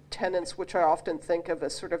that tenants, which I often think of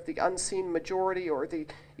as sort of the unseen majority or the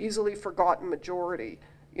easily forgotten majority,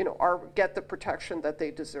 get the protection that they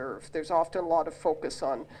deserve. There's often a lot of focus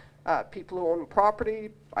on people who own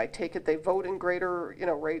property. I take it they vote in greater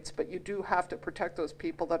rates, but you do have to protect those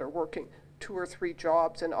people that are working 2 or 3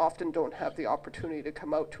 jobs and often don't have the opportunity to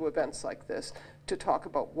come out to events like this to talk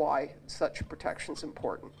about why such protection is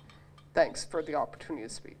important. Thanks for the opportunity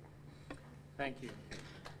to speak. Thank you.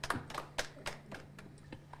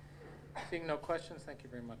 Seeing no questions, thank you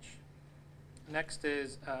very much. Next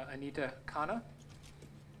is Anita Khanna.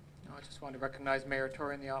 I just want to recognize Mayor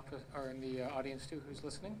Tory in the office or in the audience too, who's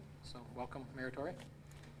listening. So welcome, Mayor Tory.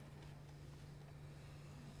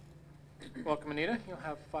 Welcome, Anita. You'll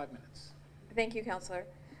have 5 minutes. Thank you, Councillor.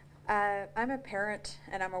 I'm a parent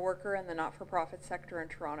and I'm a worker in the not-for-profit sector in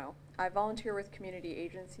Toronto. I volunteer with community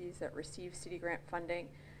agencies that receive city grant funding,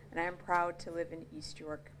 and I am proud to live in East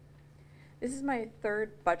York. This is my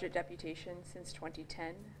 3rd budget deputation since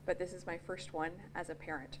 2010, but this is my first one as a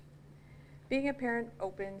parent. Being a parent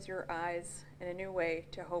opens your eyes in a new way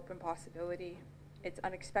to hope and possibility. It's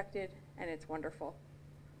unexpected and it's wonderful.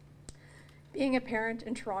 Being a parent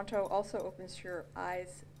in Toronto also opens your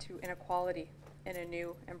eyes to inequality in a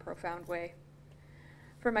new and profound way.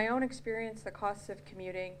 From my own experience, the costs of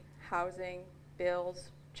commuting, housing, bills,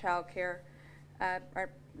 childcare are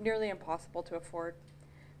nearly impossible to afford.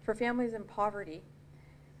 For families in poverty,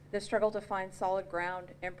 the struggle to find solid ground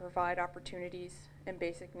and provide opportunities and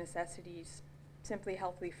basic necessities, simply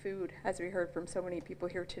healthy food, as we heard from so many people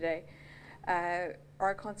here today, are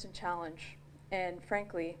a constant challenge. And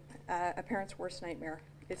frankly, a parent's worst nightmare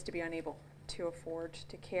is to be unable to afford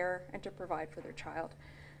to care and to provide for their child.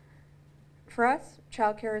 For us,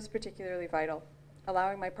 childcare is particularly vital,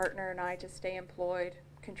 allowing my partner and I to stay employed,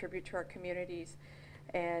 contribute to our communities,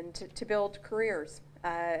 and to build careers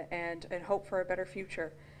and hope for a better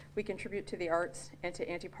future. We contribute to the arts and to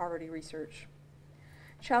anti-poverty research.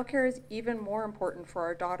 Childcare is even more important for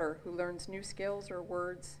our daughter, who learns new skills or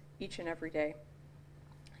words each and every day.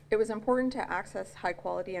 It was important to access high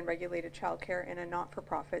quality and regulated childcare in a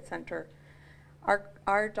not-for-profit center.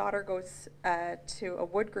 Our daughter goes to a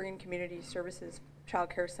Wood Green Community Services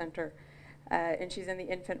childcare center, and she's in the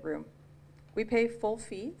infant room. We pay full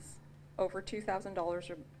fees, over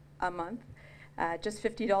 $2,000 a month, just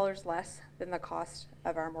 $50 less than the cost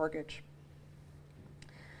of our mortgage.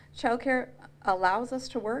 Childcare allows us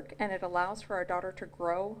to work, and it allows for our daughter to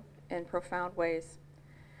grow in profound ways.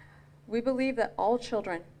 We believe that all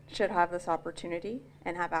children should have this opportunity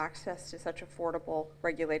and have access to such affordable,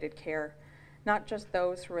 regulated care, not just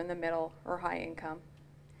those who are in the middle or high income.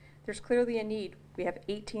 There's clearly a need. We have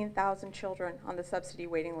 18,000 children on the subsidy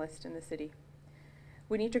waiting list in the city.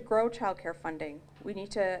 We need to grow childcare funding. We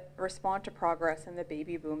need to respond to progress in the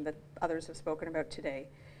baby boom that others have spoken about today.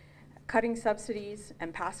 Cutting subsidies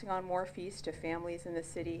and passing on more fees to families in this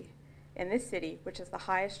city, which has the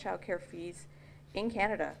highest childcare fees in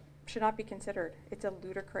Canada, should not be considered. It's a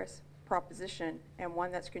ludicrous proposition, and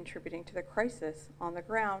one that's contributing to the crisis on the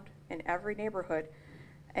ground in every neighborhood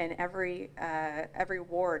and every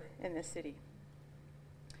ward in this city.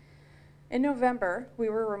 In November, we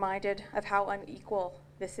were reminded of how unequal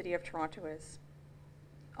the city of Toronto is.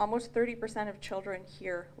 Almost 30% of children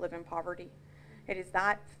here live in poverty. It is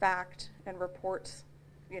that fact and reports,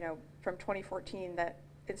 from 2014 that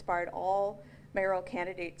inspired all mayoral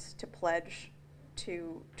candidates to pledge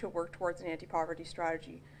to work towards an anti-poverty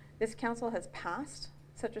strategy, This council has passed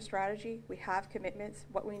such a strategy. We have commitments.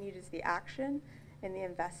 What we need is the action and the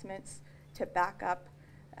investments to back up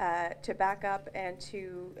and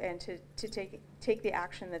to take the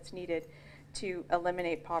action that's needed to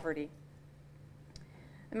eliminate poverty.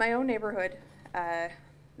 In my own neighborhood,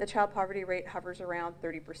 the child poverty rate hovers around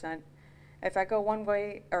 30%. If I go one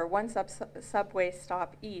way or one subway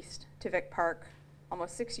stop east to Vic Park,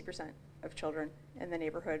 almost 60% of children in the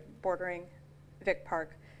neighborhood bordering Vic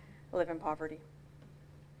Park live in poverty.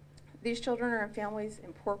 These children are in families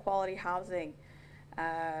in poor quality housing,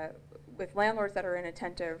 with landlords that are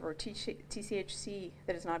inattentive or TCHC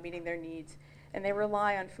that is not meeting their needs, and they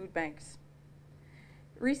rely on food banks.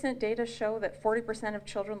 Recent data show that 40% of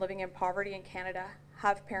children living in poverty in Canada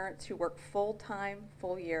have parents who work full-time,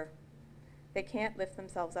 full year. They can't lift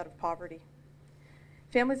themselves out of poverty.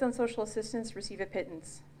 Families on social assistance receive a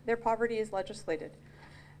pittance. Their poverty is legislated.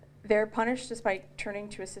 They're punished despite turning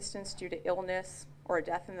to assistance due to illness or a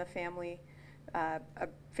death in the family, a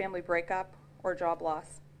family breakup, or job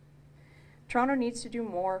loss. Toronto needs to do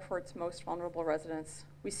more for its most vulnerable residents.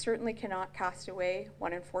 We certainly cannot cast away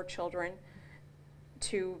 1 in 4 children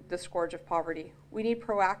to the scourge of poverty. We need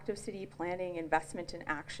proactive city planning, investment, and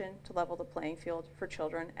action to level the playing field for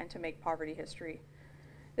children and to make poverty history.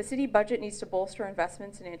 The city budget needs to bolster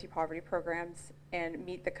investments in anti-poverty programs and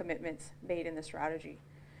meet the commitments made in the strategy.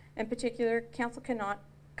 In particular, council cannot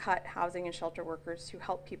cut housing and shelter workers who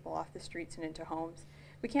help people off the streets and into homes.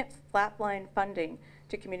 We can't flatline funding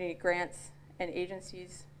to community grants and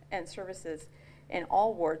agencies and services in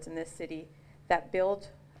all wards in this city that build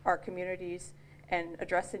our communities and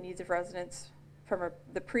address the needs of residents from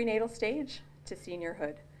the prenatal stage to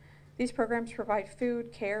seniorhood. These programs provide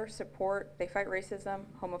food, care, support, they fight racism,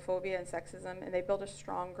 homophobia, and sexism, and they build a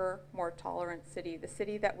stronger, more tolerant city, the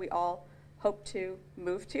city that we all hope to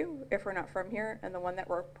move to if we're not from here, and the one that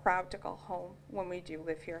we're proud to call home when we do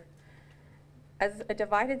live here. As a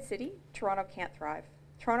divided city, Toronto can't thrive.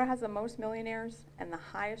 Toronto has the most millionaires and the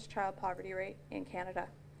highest child poverty rate in Canada.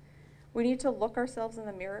 We need to look ourselves in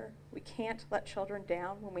the mirror. We can't let children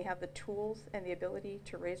down when we have the tools and the ability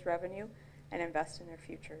to raise revenue and invest in their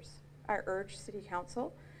futures. I urge City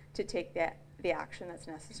Council to take the action that's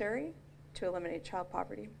necessary to eliminate child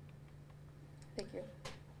poverty. Thank you.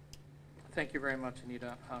 Thank you very much,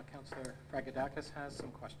 Anita. Councillor Fragadakis has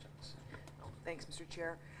some questions. Thanks, Mr.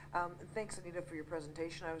 Chair. Thanks, Anita, for your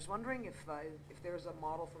presentation. I was wondering if there's a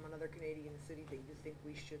model from another Canadian city that you think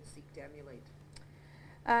we should seek to emulate.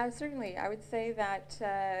 Certainly. I would say that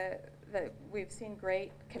we've seen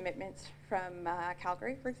great commitments from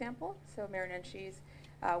Calgary, for example. So Mayor Nenshie's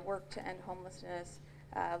work to end homelessness,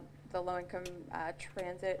 the low-income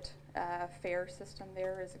transit fare system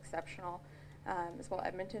there is exceptional. As well,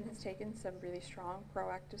 Edmonton has taken some really strong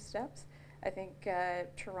proactive steps. I think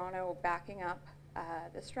Toronto backing up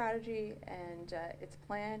the strategy and its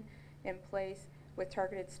plan in place with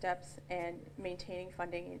targeted steps and maintaining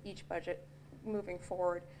funding in each budget moving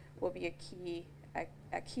forward will be a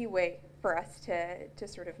key way for us to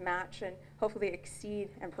sort of match and hopefully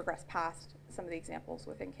exceed and progress past some of the examples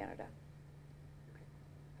within Canada. Okay,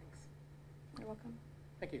 thanks. You're welcome.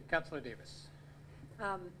 Thank you. Councillor Davis.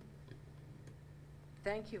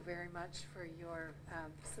 Thank you very much for your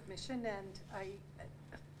submission, and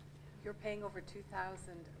you're paying over $2,000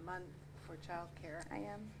 a month for childcare. I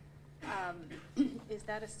am. Is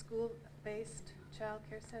that a school-based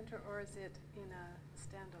childcare center, or is it in a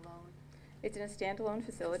standalone? It's in a standalone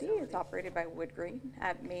facility. It's operated by Wood Green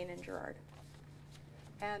at Main and Gerrard.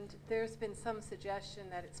 And there's been some suggestion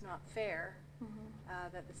that it's not fair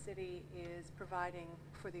that the city is providing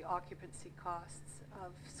for the occupancy costs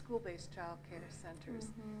of school-based childcare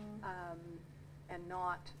centers and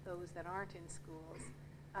not those that aren't in schools.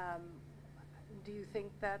 Do you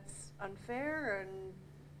think that's unfair,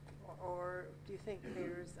 or do you think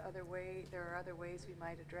there are other ways we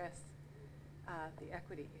might address the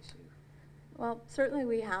equity issue? Well, certainly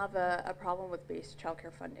we have a problem with base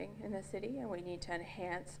childcare funding in the city, and we need to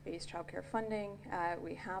enhance base childcare funding.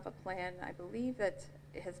 We have a plan, I believe, that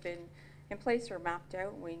has been in place or mapped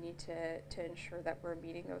out. We need to ensure that we're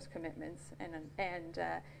meeting those commitments and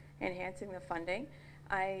enhancing the funding.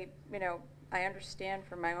 I understand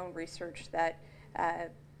from my own research that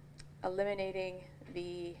eliminating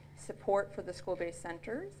the support for the school-based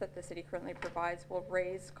centers that the city currently provides will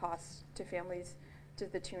raise costs to families to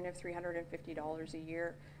the tune of $350 a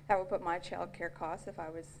year. That would put my child care costs, with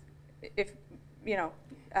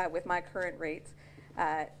my current rates,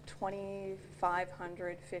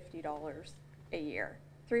 $2,550 a year.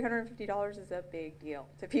 $350 is a big deal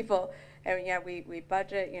to people. And yeah, we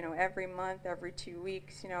budget, every month, every 2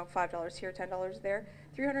 weeks, $5 here, $10 there.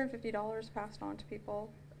 $350 passed on to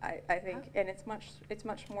people. I think, and it's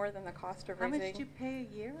much more than the cost of How raising. much do you pay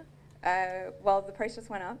a year? Well, the price just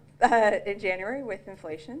went up in January with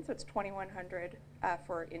inflation, so it's $2,100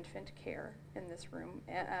 for infant care in this room.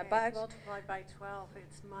 But multiplied by 12,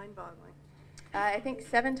 it's mind-boggling. I think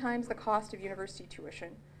 7 times the cost of university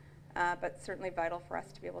tuition, but certainly vital for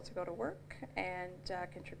us to be able to go to work and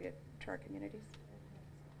contribute to our communities.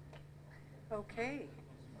 Okay,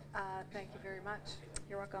 thank you very much.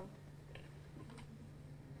 You're welcome.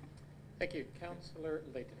 Thank you. Councillor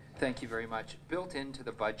Layton. Thank you very much. Built into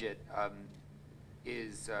the budget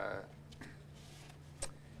is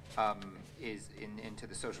into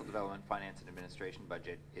the social development, finance, and administration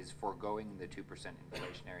budget is foregoing the 2%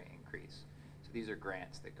 inflationary increase. So these are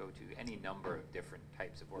grants that go to any number of different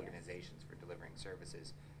types of organizations for delivering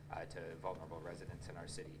services to vulnerable residents in our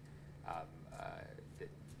city,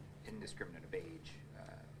 indiscriminate of age,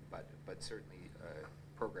 but certainly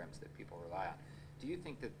programs that people rely on. Do you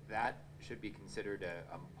think that that should be considered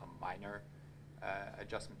a minor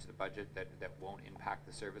adjustment to the budget that won't impact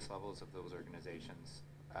the service levels of those organizations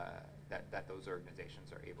that those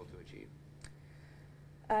organizations are able to achieve?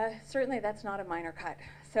 Certainly that's not a minor cut.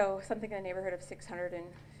 So something in the neighborhood of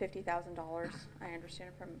 $650,000, I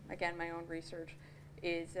understand from, again, my own research,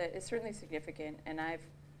 is certainly significant. And I've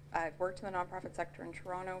worked in the nonprofit sector in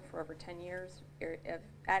Toronto for over 10 years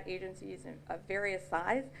at agencies of various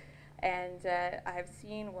size. And I've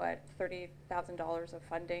seen what $30,000 of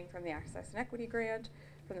funding from the Access and Equity Grant,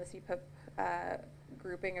 from the CPIP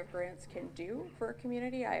grouping of grants can do for a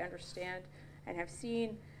community. I understand and have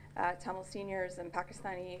seen Tamil seniors and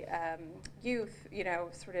Pakistani youth,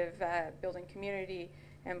 sort of building community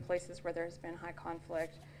in places where there's been high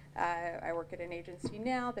conflict. I work at an agency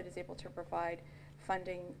now that is able to provide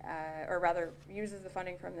funding, or rather uses the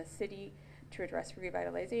funding from the city to address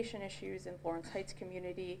revitalization issues in Florence Heights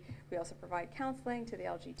community. We also provide counseling to the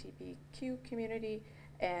LGBTQ community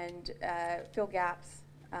and fill gaps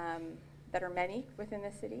that are many within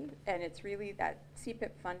the city. And it's really that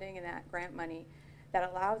CPIP funding and that grant money that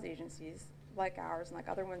allows agencies like ours and like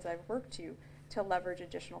other ones I've worked to leverage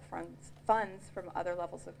additional funds from other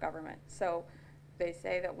levels of government. So they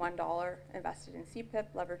say that $1 invested in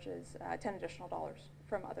CPIP leverages 10 additional dollars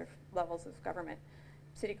from other levels of government.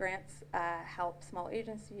 City grants help small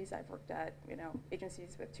agencies. I've worked at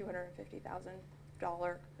agencies with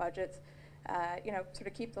 $250,000 budgets. Sort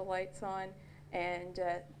of keep the lights on and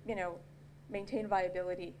maintain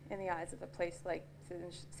viability in the eyes of a place like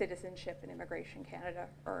Citizenship and Immigration Canada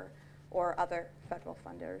or other federal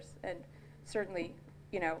funders. And certainly,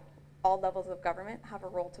 all levels of government have a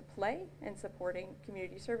role to play in supporting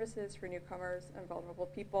community services for newcomers and vulnerable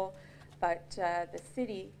people. But the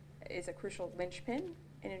city is a crucial linchpin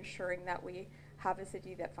in ensuring that we have a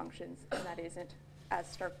city that functions and that isn't as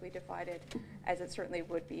starkly divided as it certainly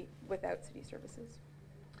would be without city services.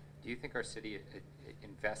 Do you think our city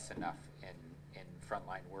invests enough in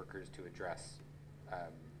frontline workers to address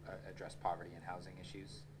poverty and housing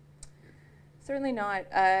issues? Certainly not.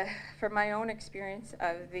 From my own experience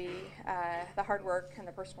of the hard work and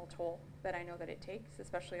the personal toll that I know that it takes,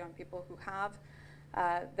 especially on people who have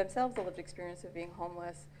themselves a lived experience of being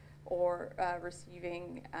homeless or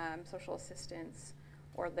receiving social assistance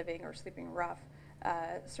or living or sleeping rough.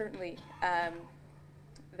 Certainly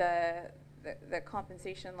the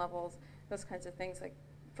compensation levels, those kinds of things, like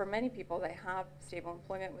for many people they have stable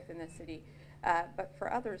employment within the city, but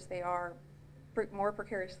for others they are more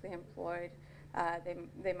precariously employed.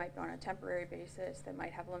 They might be on a temporary basis, they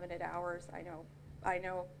might have limited hours. I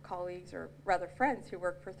know colleagues, or rather friends, who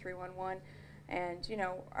work for 311 and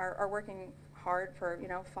are working hard for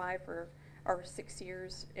 5 or 6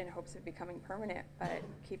 years in hopes of becoming permanent, but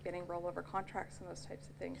keep getting rollover contracts and those types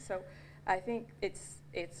of things. So I think it's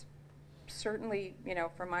certainly,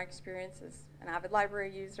 from my experience as an avid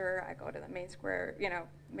library user, I go to the Main Square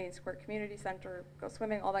Community Center, go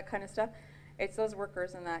swimming, all that kind of stuff. It's those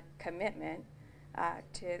workers and that commitment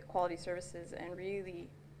to quality services and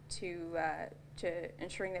really to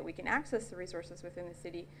ensuring that we can access the resources within the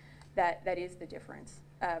city that is the difference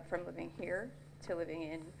from living here to living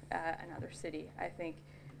in another city. I think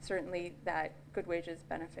certainly that good wages,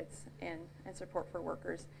 benefits, and support for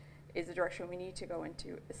workers is the direction we need to go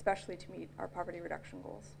into, especially to meet our poverty reduction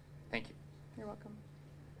goals. Thank you. You're welcome.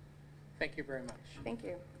 Thank you very much. Thank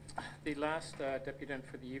you. The last deputant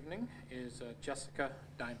for the evening is Jessica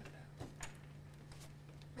Diamond.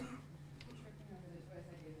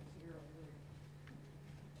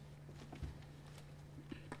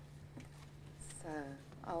 It's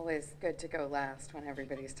always good to go last when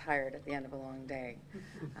everybody's tired at the end of a long day.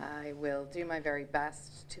 I will do my very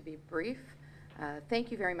best to be brief.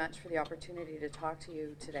 Thank you very much for the opportunity to talk to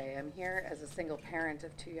you today. I'm here as a single parent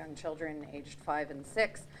of 2 young children aged 5 and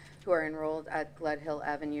 6 who are enrolled at Gledhill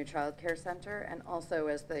Avenue Child Care Center, and also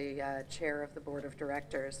as the chair of the board of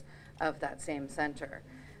directors of that same center.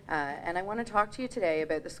 And I want to talk to you today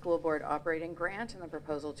about the school board operating grant and the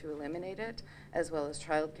proposal to eliminate it, as well as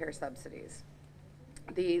child care subsidies.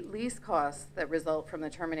 The lease costs that result from the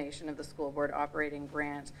termination of the school board operating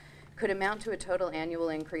grant could amount to a total annual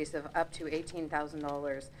increase of up to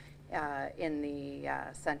 $18,000 in the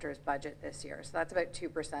center's budget this year. So that's about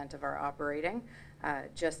 2% of our operating,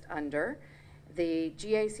 just under. The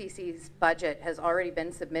GACC's budget has already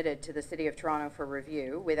been submitted to the City of Toronto for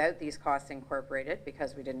review without these costs incorporated,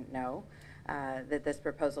 because we didn't know that this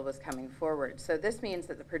proposal was coming forward. So this means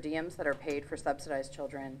that the per diems that are paid for subsidized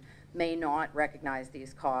children may not recognize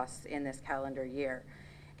these costs in this calendar year.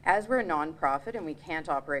 As we're a nonprofit and we can't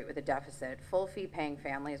operate with a deficit, full fee paying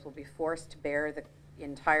families will be forced to bear the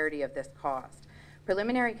entirety of this cost.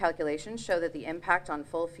 Preliminary calculations show that the impact on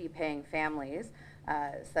full fee paying families,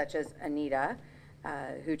 such as Anita,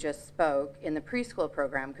 who just spoke, in the preschool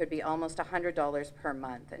program could be almost $100 per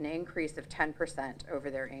month, an increase of 10%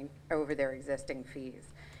 over their existing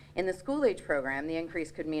fees. In the school age program, the increase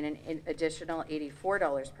could mean an additional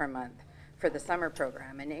 $84 per month for the summer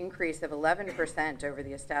program, an increase of 11% over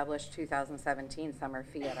the established 2017 summer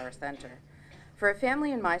fee at our center. For a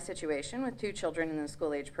family in my situation with 2 children in the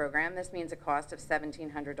school age program, this means a cost of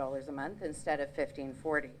 $1,700 a month instead of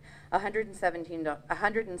 $1,540,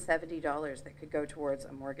 $170 that could go towards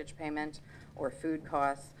a mortgage payment or food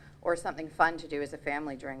costs or something fun to do as a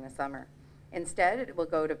family during the summer. Instead, it will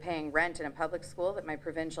go to paying rent in a public school that my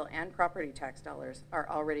provincial and property tax dollars are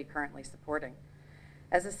already currently supporting.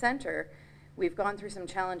 As a center, we've gone through some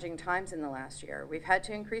challenging times in the last year. We've had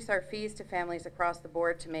to increase our fees to families across the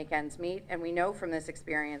board to make ends meet, and we know from this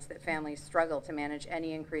experience that families struggle to manage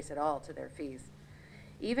any increase at all to their fees.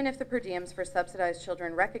 Even if the per diems for subsidized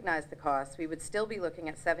children recognize the costs, we would still be looking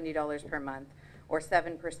at $70 per month or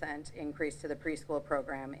 7% increase to the preschool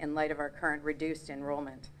program in light of our current reduced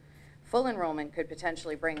enrollment. Full enrollment could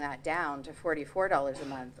potentially bring that down to $44 a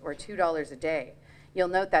month or $2 a day. You'll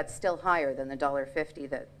note that's still higher than the $1.50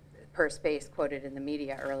 that per space quoted in the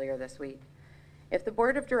media earlier this week. If the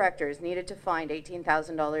board of directors needed to find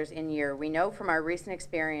 $18,000 in year, we know from our recent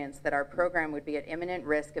experience that our program would be at imminent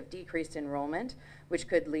risk of decreased enrollment, which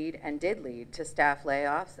could lead and did lead to staff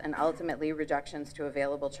layoffs and ultimately reductions to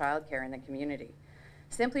available childcare in the community.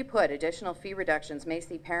 Simply put, additional fee reductions may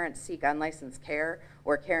see parents seek unlicensed care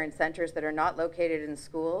or care in centers that are not located in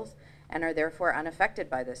schools and are therefore unaffected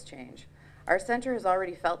by this change. Our center has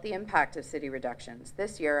already felt the impact of city reductions.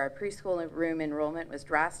 This year, our preschool room enrollment was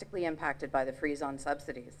drastically impacted by the freeze on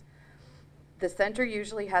subsidies. The center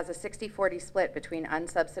usually has a 60-40 split between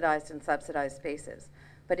unsubsidized and subsidized spaces,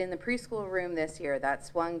 but in the preschool room this year, that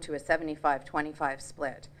swung to a 75-25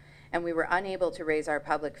 split, and we were unable to raise our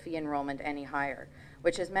public fee enrollment any higher,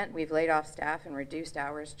 which has meant we've laid off staff and reduced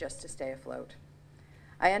hours just to stay afloat.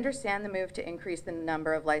 I understand the move to increase the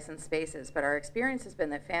number of licensed spaces, but our experience has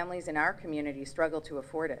been that families in our community struggle to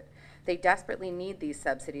afford it. They desperately need these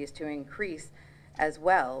subsidies to increase as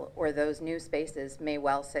well, or those new spaces may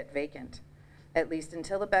well sit vacant. At least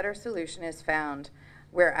until a better solution is found,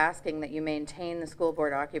 we're asking that you maintain the school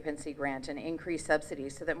board occupancy grant and increase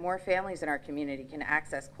subsidies so that more families in our community can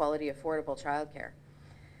access quality, affordable childcare.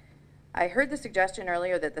 I heard the suggestion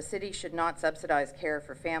earlier that the city should not subsidize care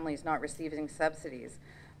for families not receiving subsidies,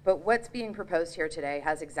 but what's being proposed here today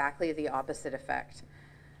has exactly the opposite effect.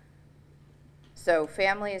 So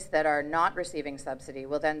families that are not receiving subsidy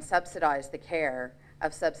will then subsidize the care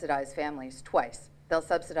of subsidized families twice. They'll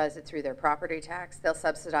subsidize it through their property tax, they'll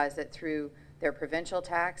subsidize it through their provincial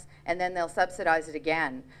tax, and then they'll subsidize it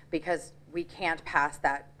again because we can't pass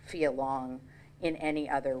that fee along in any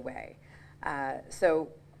other way. So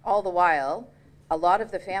all the while, a lot of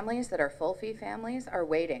the families that are full fee families are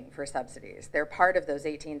waiting for subsidies. They're part of those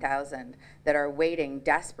 18,000 that are waiting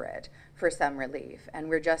desperate for some relief, and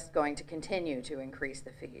we're just going to continue to increase the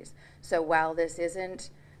fees. So while this isn't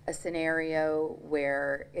a scenario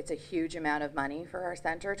where it's a huge amount of money for our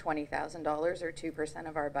center, $20,000 or 2%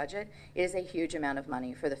 of our budget, it is a huge amount of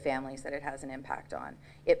money for the families that it has an impact on.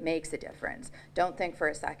 It makes a difference. Don't think for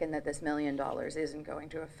a second that this $1 million isn't going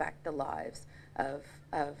to affect the lives of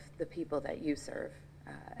the people that you serve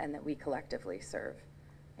and that we collectively serve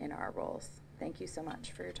in our roles. Thank you so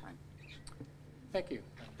much for your time. Thank you.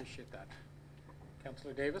 I appreciate that.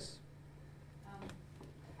 Councillor Davis?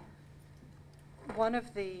 One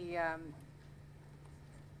of the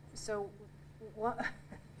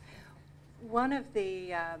one of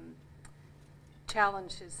the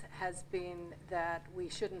challenge has been that we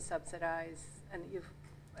shouldn't subsidize, and you've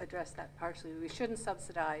addressed that partially, we shouldn't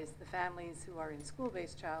subsidize the families who are in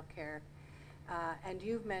school-based childcare. And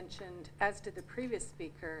you've mentioned, as did the previous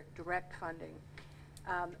speaker, direct funding.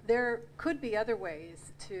 There could be other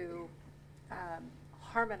ways to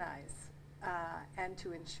harmonize and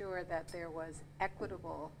to ensure that there was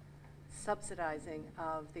equitable subsidizing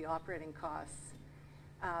of the operating costs.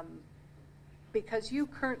 Because you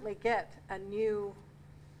currently get a new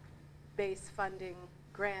base funding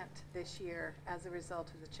grant this year as a result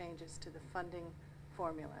of the changes to the funding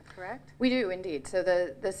formula, correct? We do indeed. So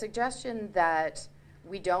the suggestion that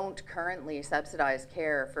we don't currently subsidize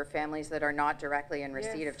care for families that are not directly in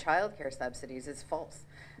receipt of child care subsidies is false.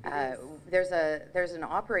 There's an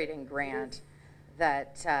operating grant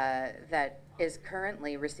that is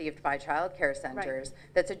currently received by child care centers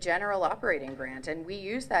that's a general operating grant, and we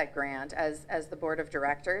use that grant as the board of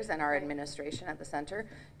directors and our administration at the center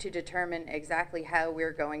to determine exactly how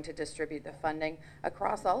we're going to distribute the funding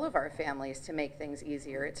across all of our families to make things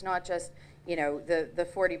easier. It's not just, you know, the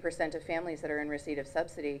 40% of families that are in receipt of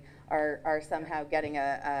subsidy are somehow getting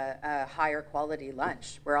a higher quality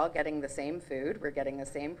lunch. We're all getting the same food, we're getting the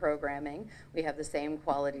same programming, we have the same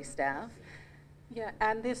quality staff. Yeah,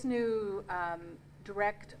 and this new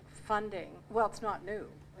direct funding, well, it's not new,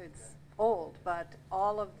 it's old, but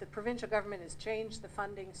all of the provincial government has changed the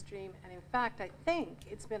funding stream, and in fact, I think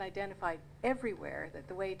it's been identified everywhere that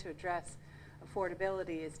the way to address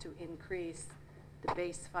affordability is to increase the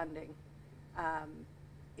base funding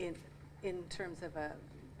in terms of a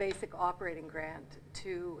basic operating grant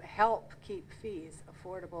to help keep fees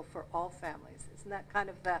affordable for all families. Isn't that kind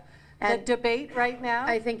of the debate right now?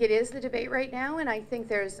 I think it is the debate right now, and I think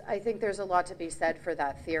there's a lot to be said for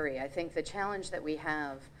that theory. I think the challenge that we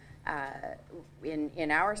have in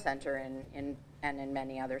our center and in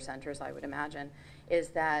many other centers, I would imagine, is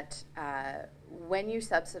that when you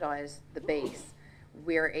subsidize the base,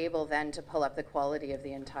 we're able then to pull up the quality of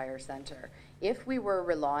the entire center. If we were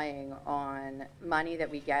relying on money that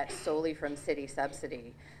we get solely from city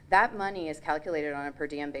subsidy, that money is calculated on a per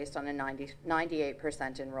diem based on a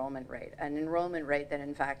 98% enrollment rate, an enrollment rate that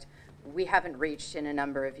in fact we haven't reached in a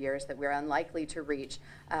number of years, that we're unlikely to reach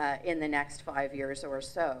in the next 5 years or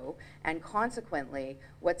so. And consequently,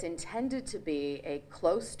 what's intended to be a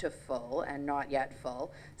close to full and not yet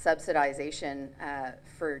full subsidization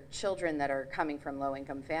for children that are coming from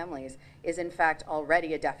low-income families is in fact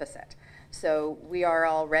already a deficit. So we are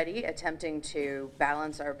already attempting to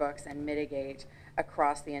balance our books and mitigate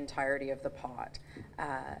across the entirety of the pot.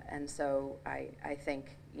 And so I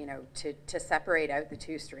think, you know, to separate out the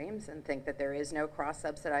two streams and think that there is no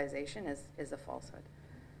cross-subsidization is a falsehood.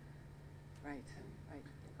 Right.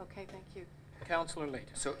 Okay, thank you. Councillor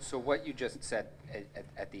Layton. So what you just said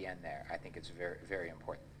at the end there, I think it's very, very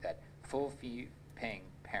important, that full fee paying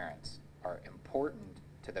parents are important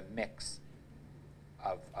to the mix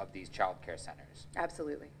of these child care centers.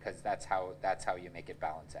 Absolutely. Because that's how you make it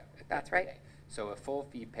balance out. That's right. So if full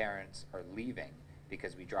fee parents are leaving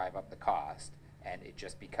because we drive up the cost and it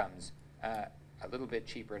just becomes a little bit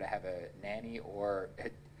cheaper to have a nanny, or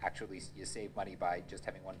actually you save money by just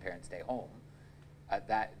having one parent stay home,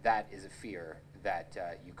 that is a fear that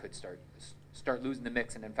you could start losing the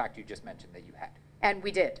mix, and in fact you just mentioned that you had. And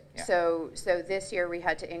we did. Yeah. So this year we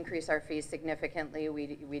had to increase our fees significantly.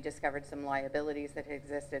 We discovered some liabilities that had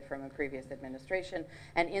existed from a previous administration,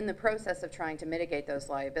 and in the process of trying to mitigate those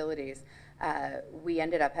liabilities, we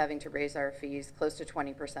ended up having to raise our fees close to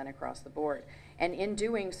 20% across the board. And in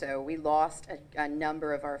doing so, we lost a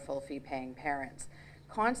number of our full fee paying parents.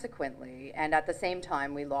 Consequently, and at the same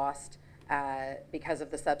time, we lost because of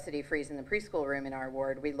the subsidy freeze in the preschool room in our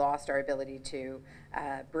ward, we lost our ability to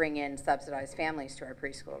bring in subsidized families to our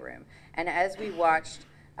preschool room. And as we watched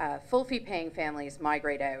full fee paying families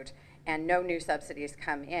migrate out and no new subsidies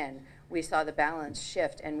come in, we saw the balance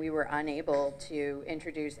shift, and we were unable to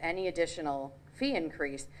introduce any additional fee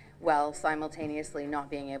increase while simultaneously not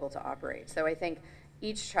being able to operate. So I think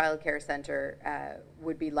each child care center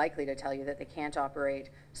would be likely to tell you that they can't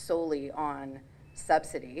operate solely on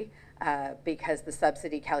subsidy because the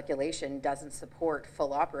subsidy calculation doesn't support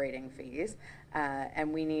full operating fees,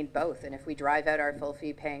 and we need both. And if we drive out our full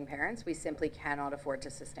fee paying parents, we simply cannot afford to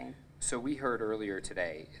sustain. So we heard earlier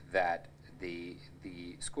today that the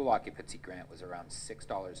school occupancy grant was around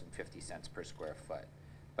 $6.50 per square foot,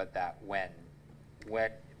 but that when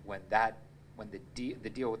the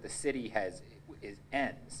deal with the city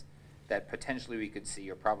ends, that potentially we could see,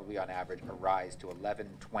 or probably on average, a rise to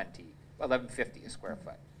 $11.50 a square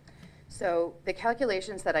foot. So the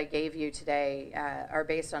calculations that I gave you today are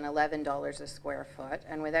based on $11 a square foot,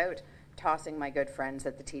 and without tossing my good friends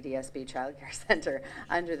at the TDSB Child Care Center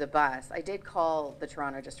under the bus, I did call the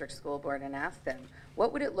Toronto District School Board and ask them,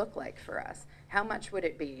 what would it look like for us? How much would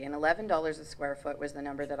it be? And $11 a square foot was the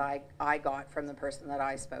number that I got from the person that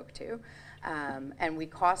I spoke to. And we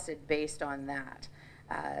costed based on that.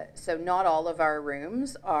 So not all of our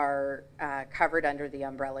rooms are covered under the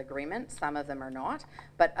umbrella agreement. Some of them are not.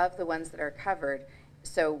 But of the ones that are covered,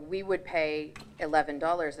 so we would pay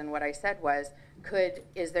 $11. And what I said was,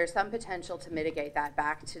 is there some potential to mitigate that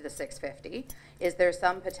back to the $650? Is there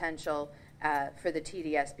some potential for the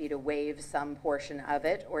TDSB to waive some portion of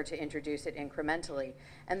it or to introduce it incrementally?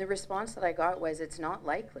 And the response that I got was, it's not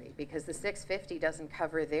likely, because the $650 doesn't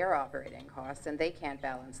cover their operating costs and they can't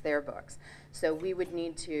balance their books. So we would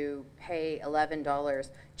need to pay $11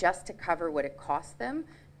 just to cover what it costs them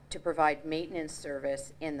to provide maintenance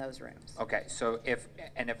service in those rooms. Okay, so if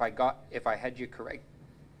I had you correct,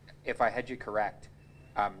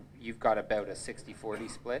 you've got about a 60-40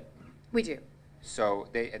 split? We do. So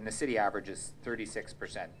and the city average is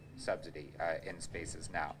 36% subsidy in spaces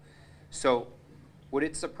now. So would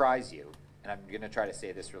it surprise you, and I'm going to try to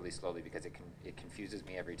say this really slowly because it confuses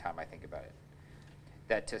me every time I think about it,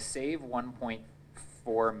 that to save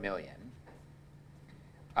 1.4 million,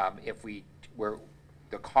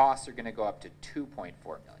 the costs are going to go up to 2.4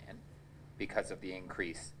 million because of the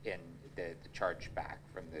increase in the charge back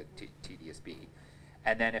from the TDSB.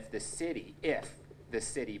 And then if the city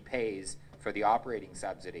pays for the operating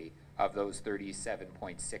subsidy of those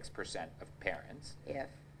 37.6% of parents.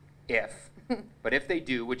 But if they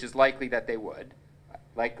do, which is likely that they would,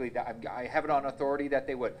 I have it on authority that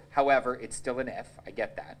they would. However, it's still an if, I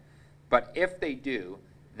get that. But if they do,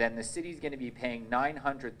 then the city's going to be paying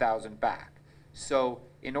 $900,000 back. So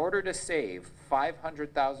in order to save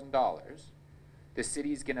 $500,000, the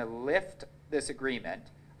city's going to lift this agreement,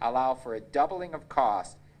 allow for a doubling of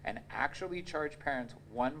cost, and actually charge parents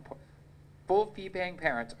full fee-paying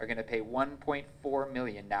parents are going to pay $1.4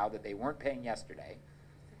 million now that they weren't paying yesterday,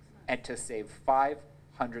 and to save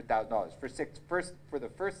 $500,000 for the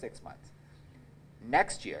first 6 months.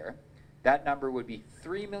 Next year, that number would be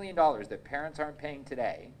 $3 million that parents aren't paying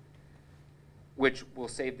today, which will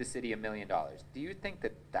save the city $1 million. Do you think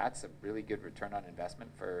that that's a really good return on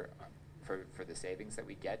investment for the savings that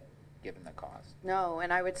we get, given the cost? No,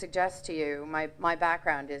 and I would suggest to you, my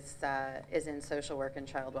background is in social work and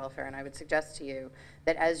child welfare, and I would suggest to you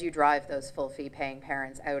that as you drive those full fee paying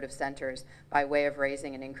parents out of centers by way of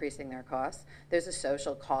raising and increasing their costs, there's a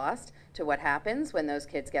social cost to what happens when those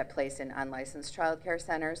kids get placed in unlicensed child care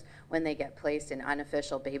centers, when they get placed in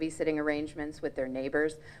unofficial babysitting arrangements with their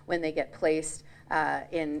neighbors, when they get placed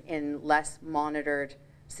in less monitored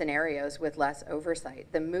scenarios with less oversight.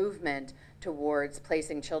 The movement towards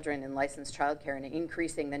placing children in licensed childcare and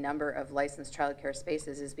increasing the number of licensed childcare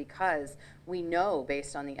spaces is because we know,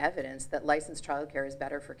 based on the evidence, that licensed childcare is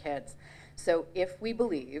better for kids. So if we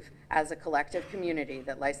believe, as a collective community,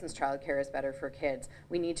 that licensed childcare is better for kids,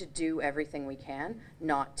 we need to do everything we can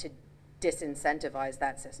not to disincentivize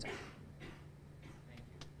that system.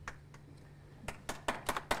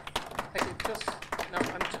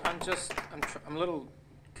 I'm a little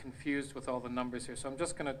confused with all the numbers here, so I'm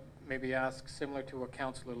just going to maybe ask similar to what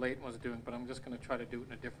Councillor Layton was doing, but I'm just going to try to do it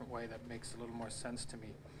in a different way that makes a little more sense to me.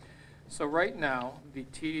 So right now, we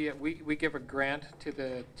give a grant to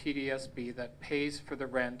the TDSB that pays for the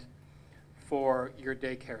rent for your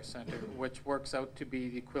daycare center, which works out to be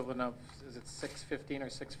the equivalent of, is it $6.15 or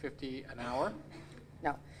 $6.50 an hour?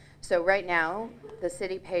 No. So right now, the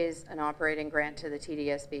city pays an operating grant to the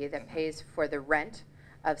TDSB that pays for the rent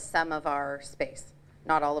of some of our space.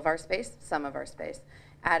 Not all of our space, some of our space,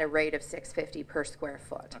 at a rate of $6.50 per square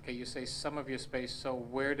foot. Okay, you say some of your space, so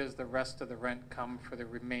where does the rest of the rent come for the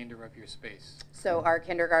remainder of your space? So our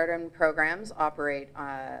kindergarten programs operate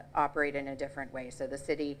in a different way. So the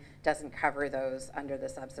city doesn't cover those under the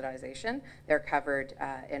subsidization. They're covered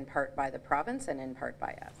in part by the province and in part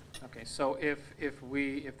by us. Okay, so if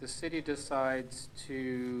the city decides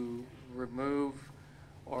to remove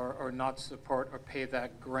or not support or pay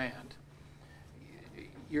that grant,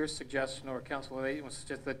 your suggestion, or Councillor Layton was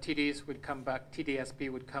suggest that TDSB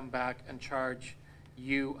would come back and charge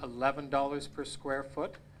you $11 per square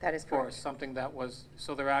foot? That is for correct. something that was,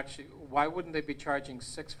 so they're actually, why wouldn't they be charging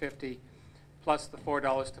 $6.50 plus the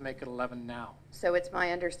 $4 to make it $11 now? So it's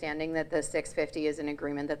my understanding that the $6.50 is an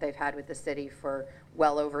agreement that they've had with the city for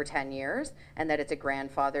well over 10 years, and that it's a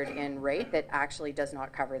grandfathered in rate that actually does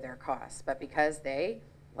not cover their costs. But because they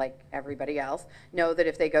like everybody else, know that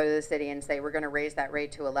if they go to the city and say, we're going to raise that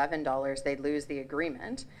rate to $11, they lose the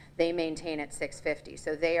agreement. They maintain at $6.50.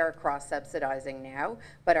 So they are cross-subsidizing now,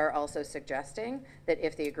 but are also suggesting that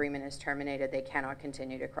if the agreement is terminated, they cannot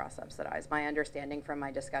continue to cross-subsidize. My understanding from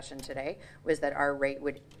my discussion today was that our rate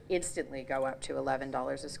would instantly go up to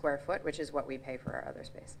 $11 a square foot, which is what we pay for our other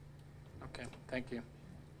space. Okay, thank you.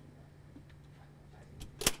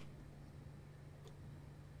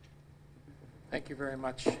 Thank you very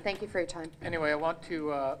much. Thank you for your time. Anyway, I want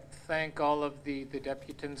to thank all of the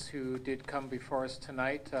deputants who did come before us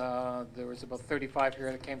tonight. There was about 35 here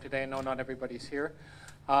that came today. No, not everybody's here.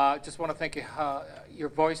 Just want to thank you. Your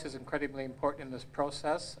voice is incredibly important in this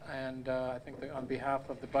process, and I think that on behalf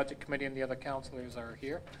of the Budget Committee and the other councillors are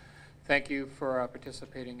here, thank you for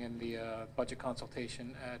participating in the budget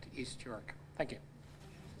consultation at East York. Thank you.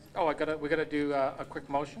 Oh, we got to do a quick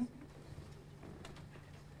motion.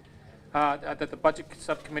 That the Budget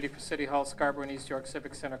Subcommittee for City Hall, Scarborough and East York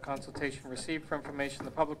Civic Center consultation received for information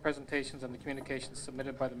the public presentations and the communications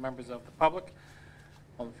submitted by the members of the public.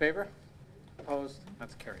 All in favor? Opposed?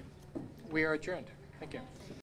 That's carried. We are adjourned. Thank you.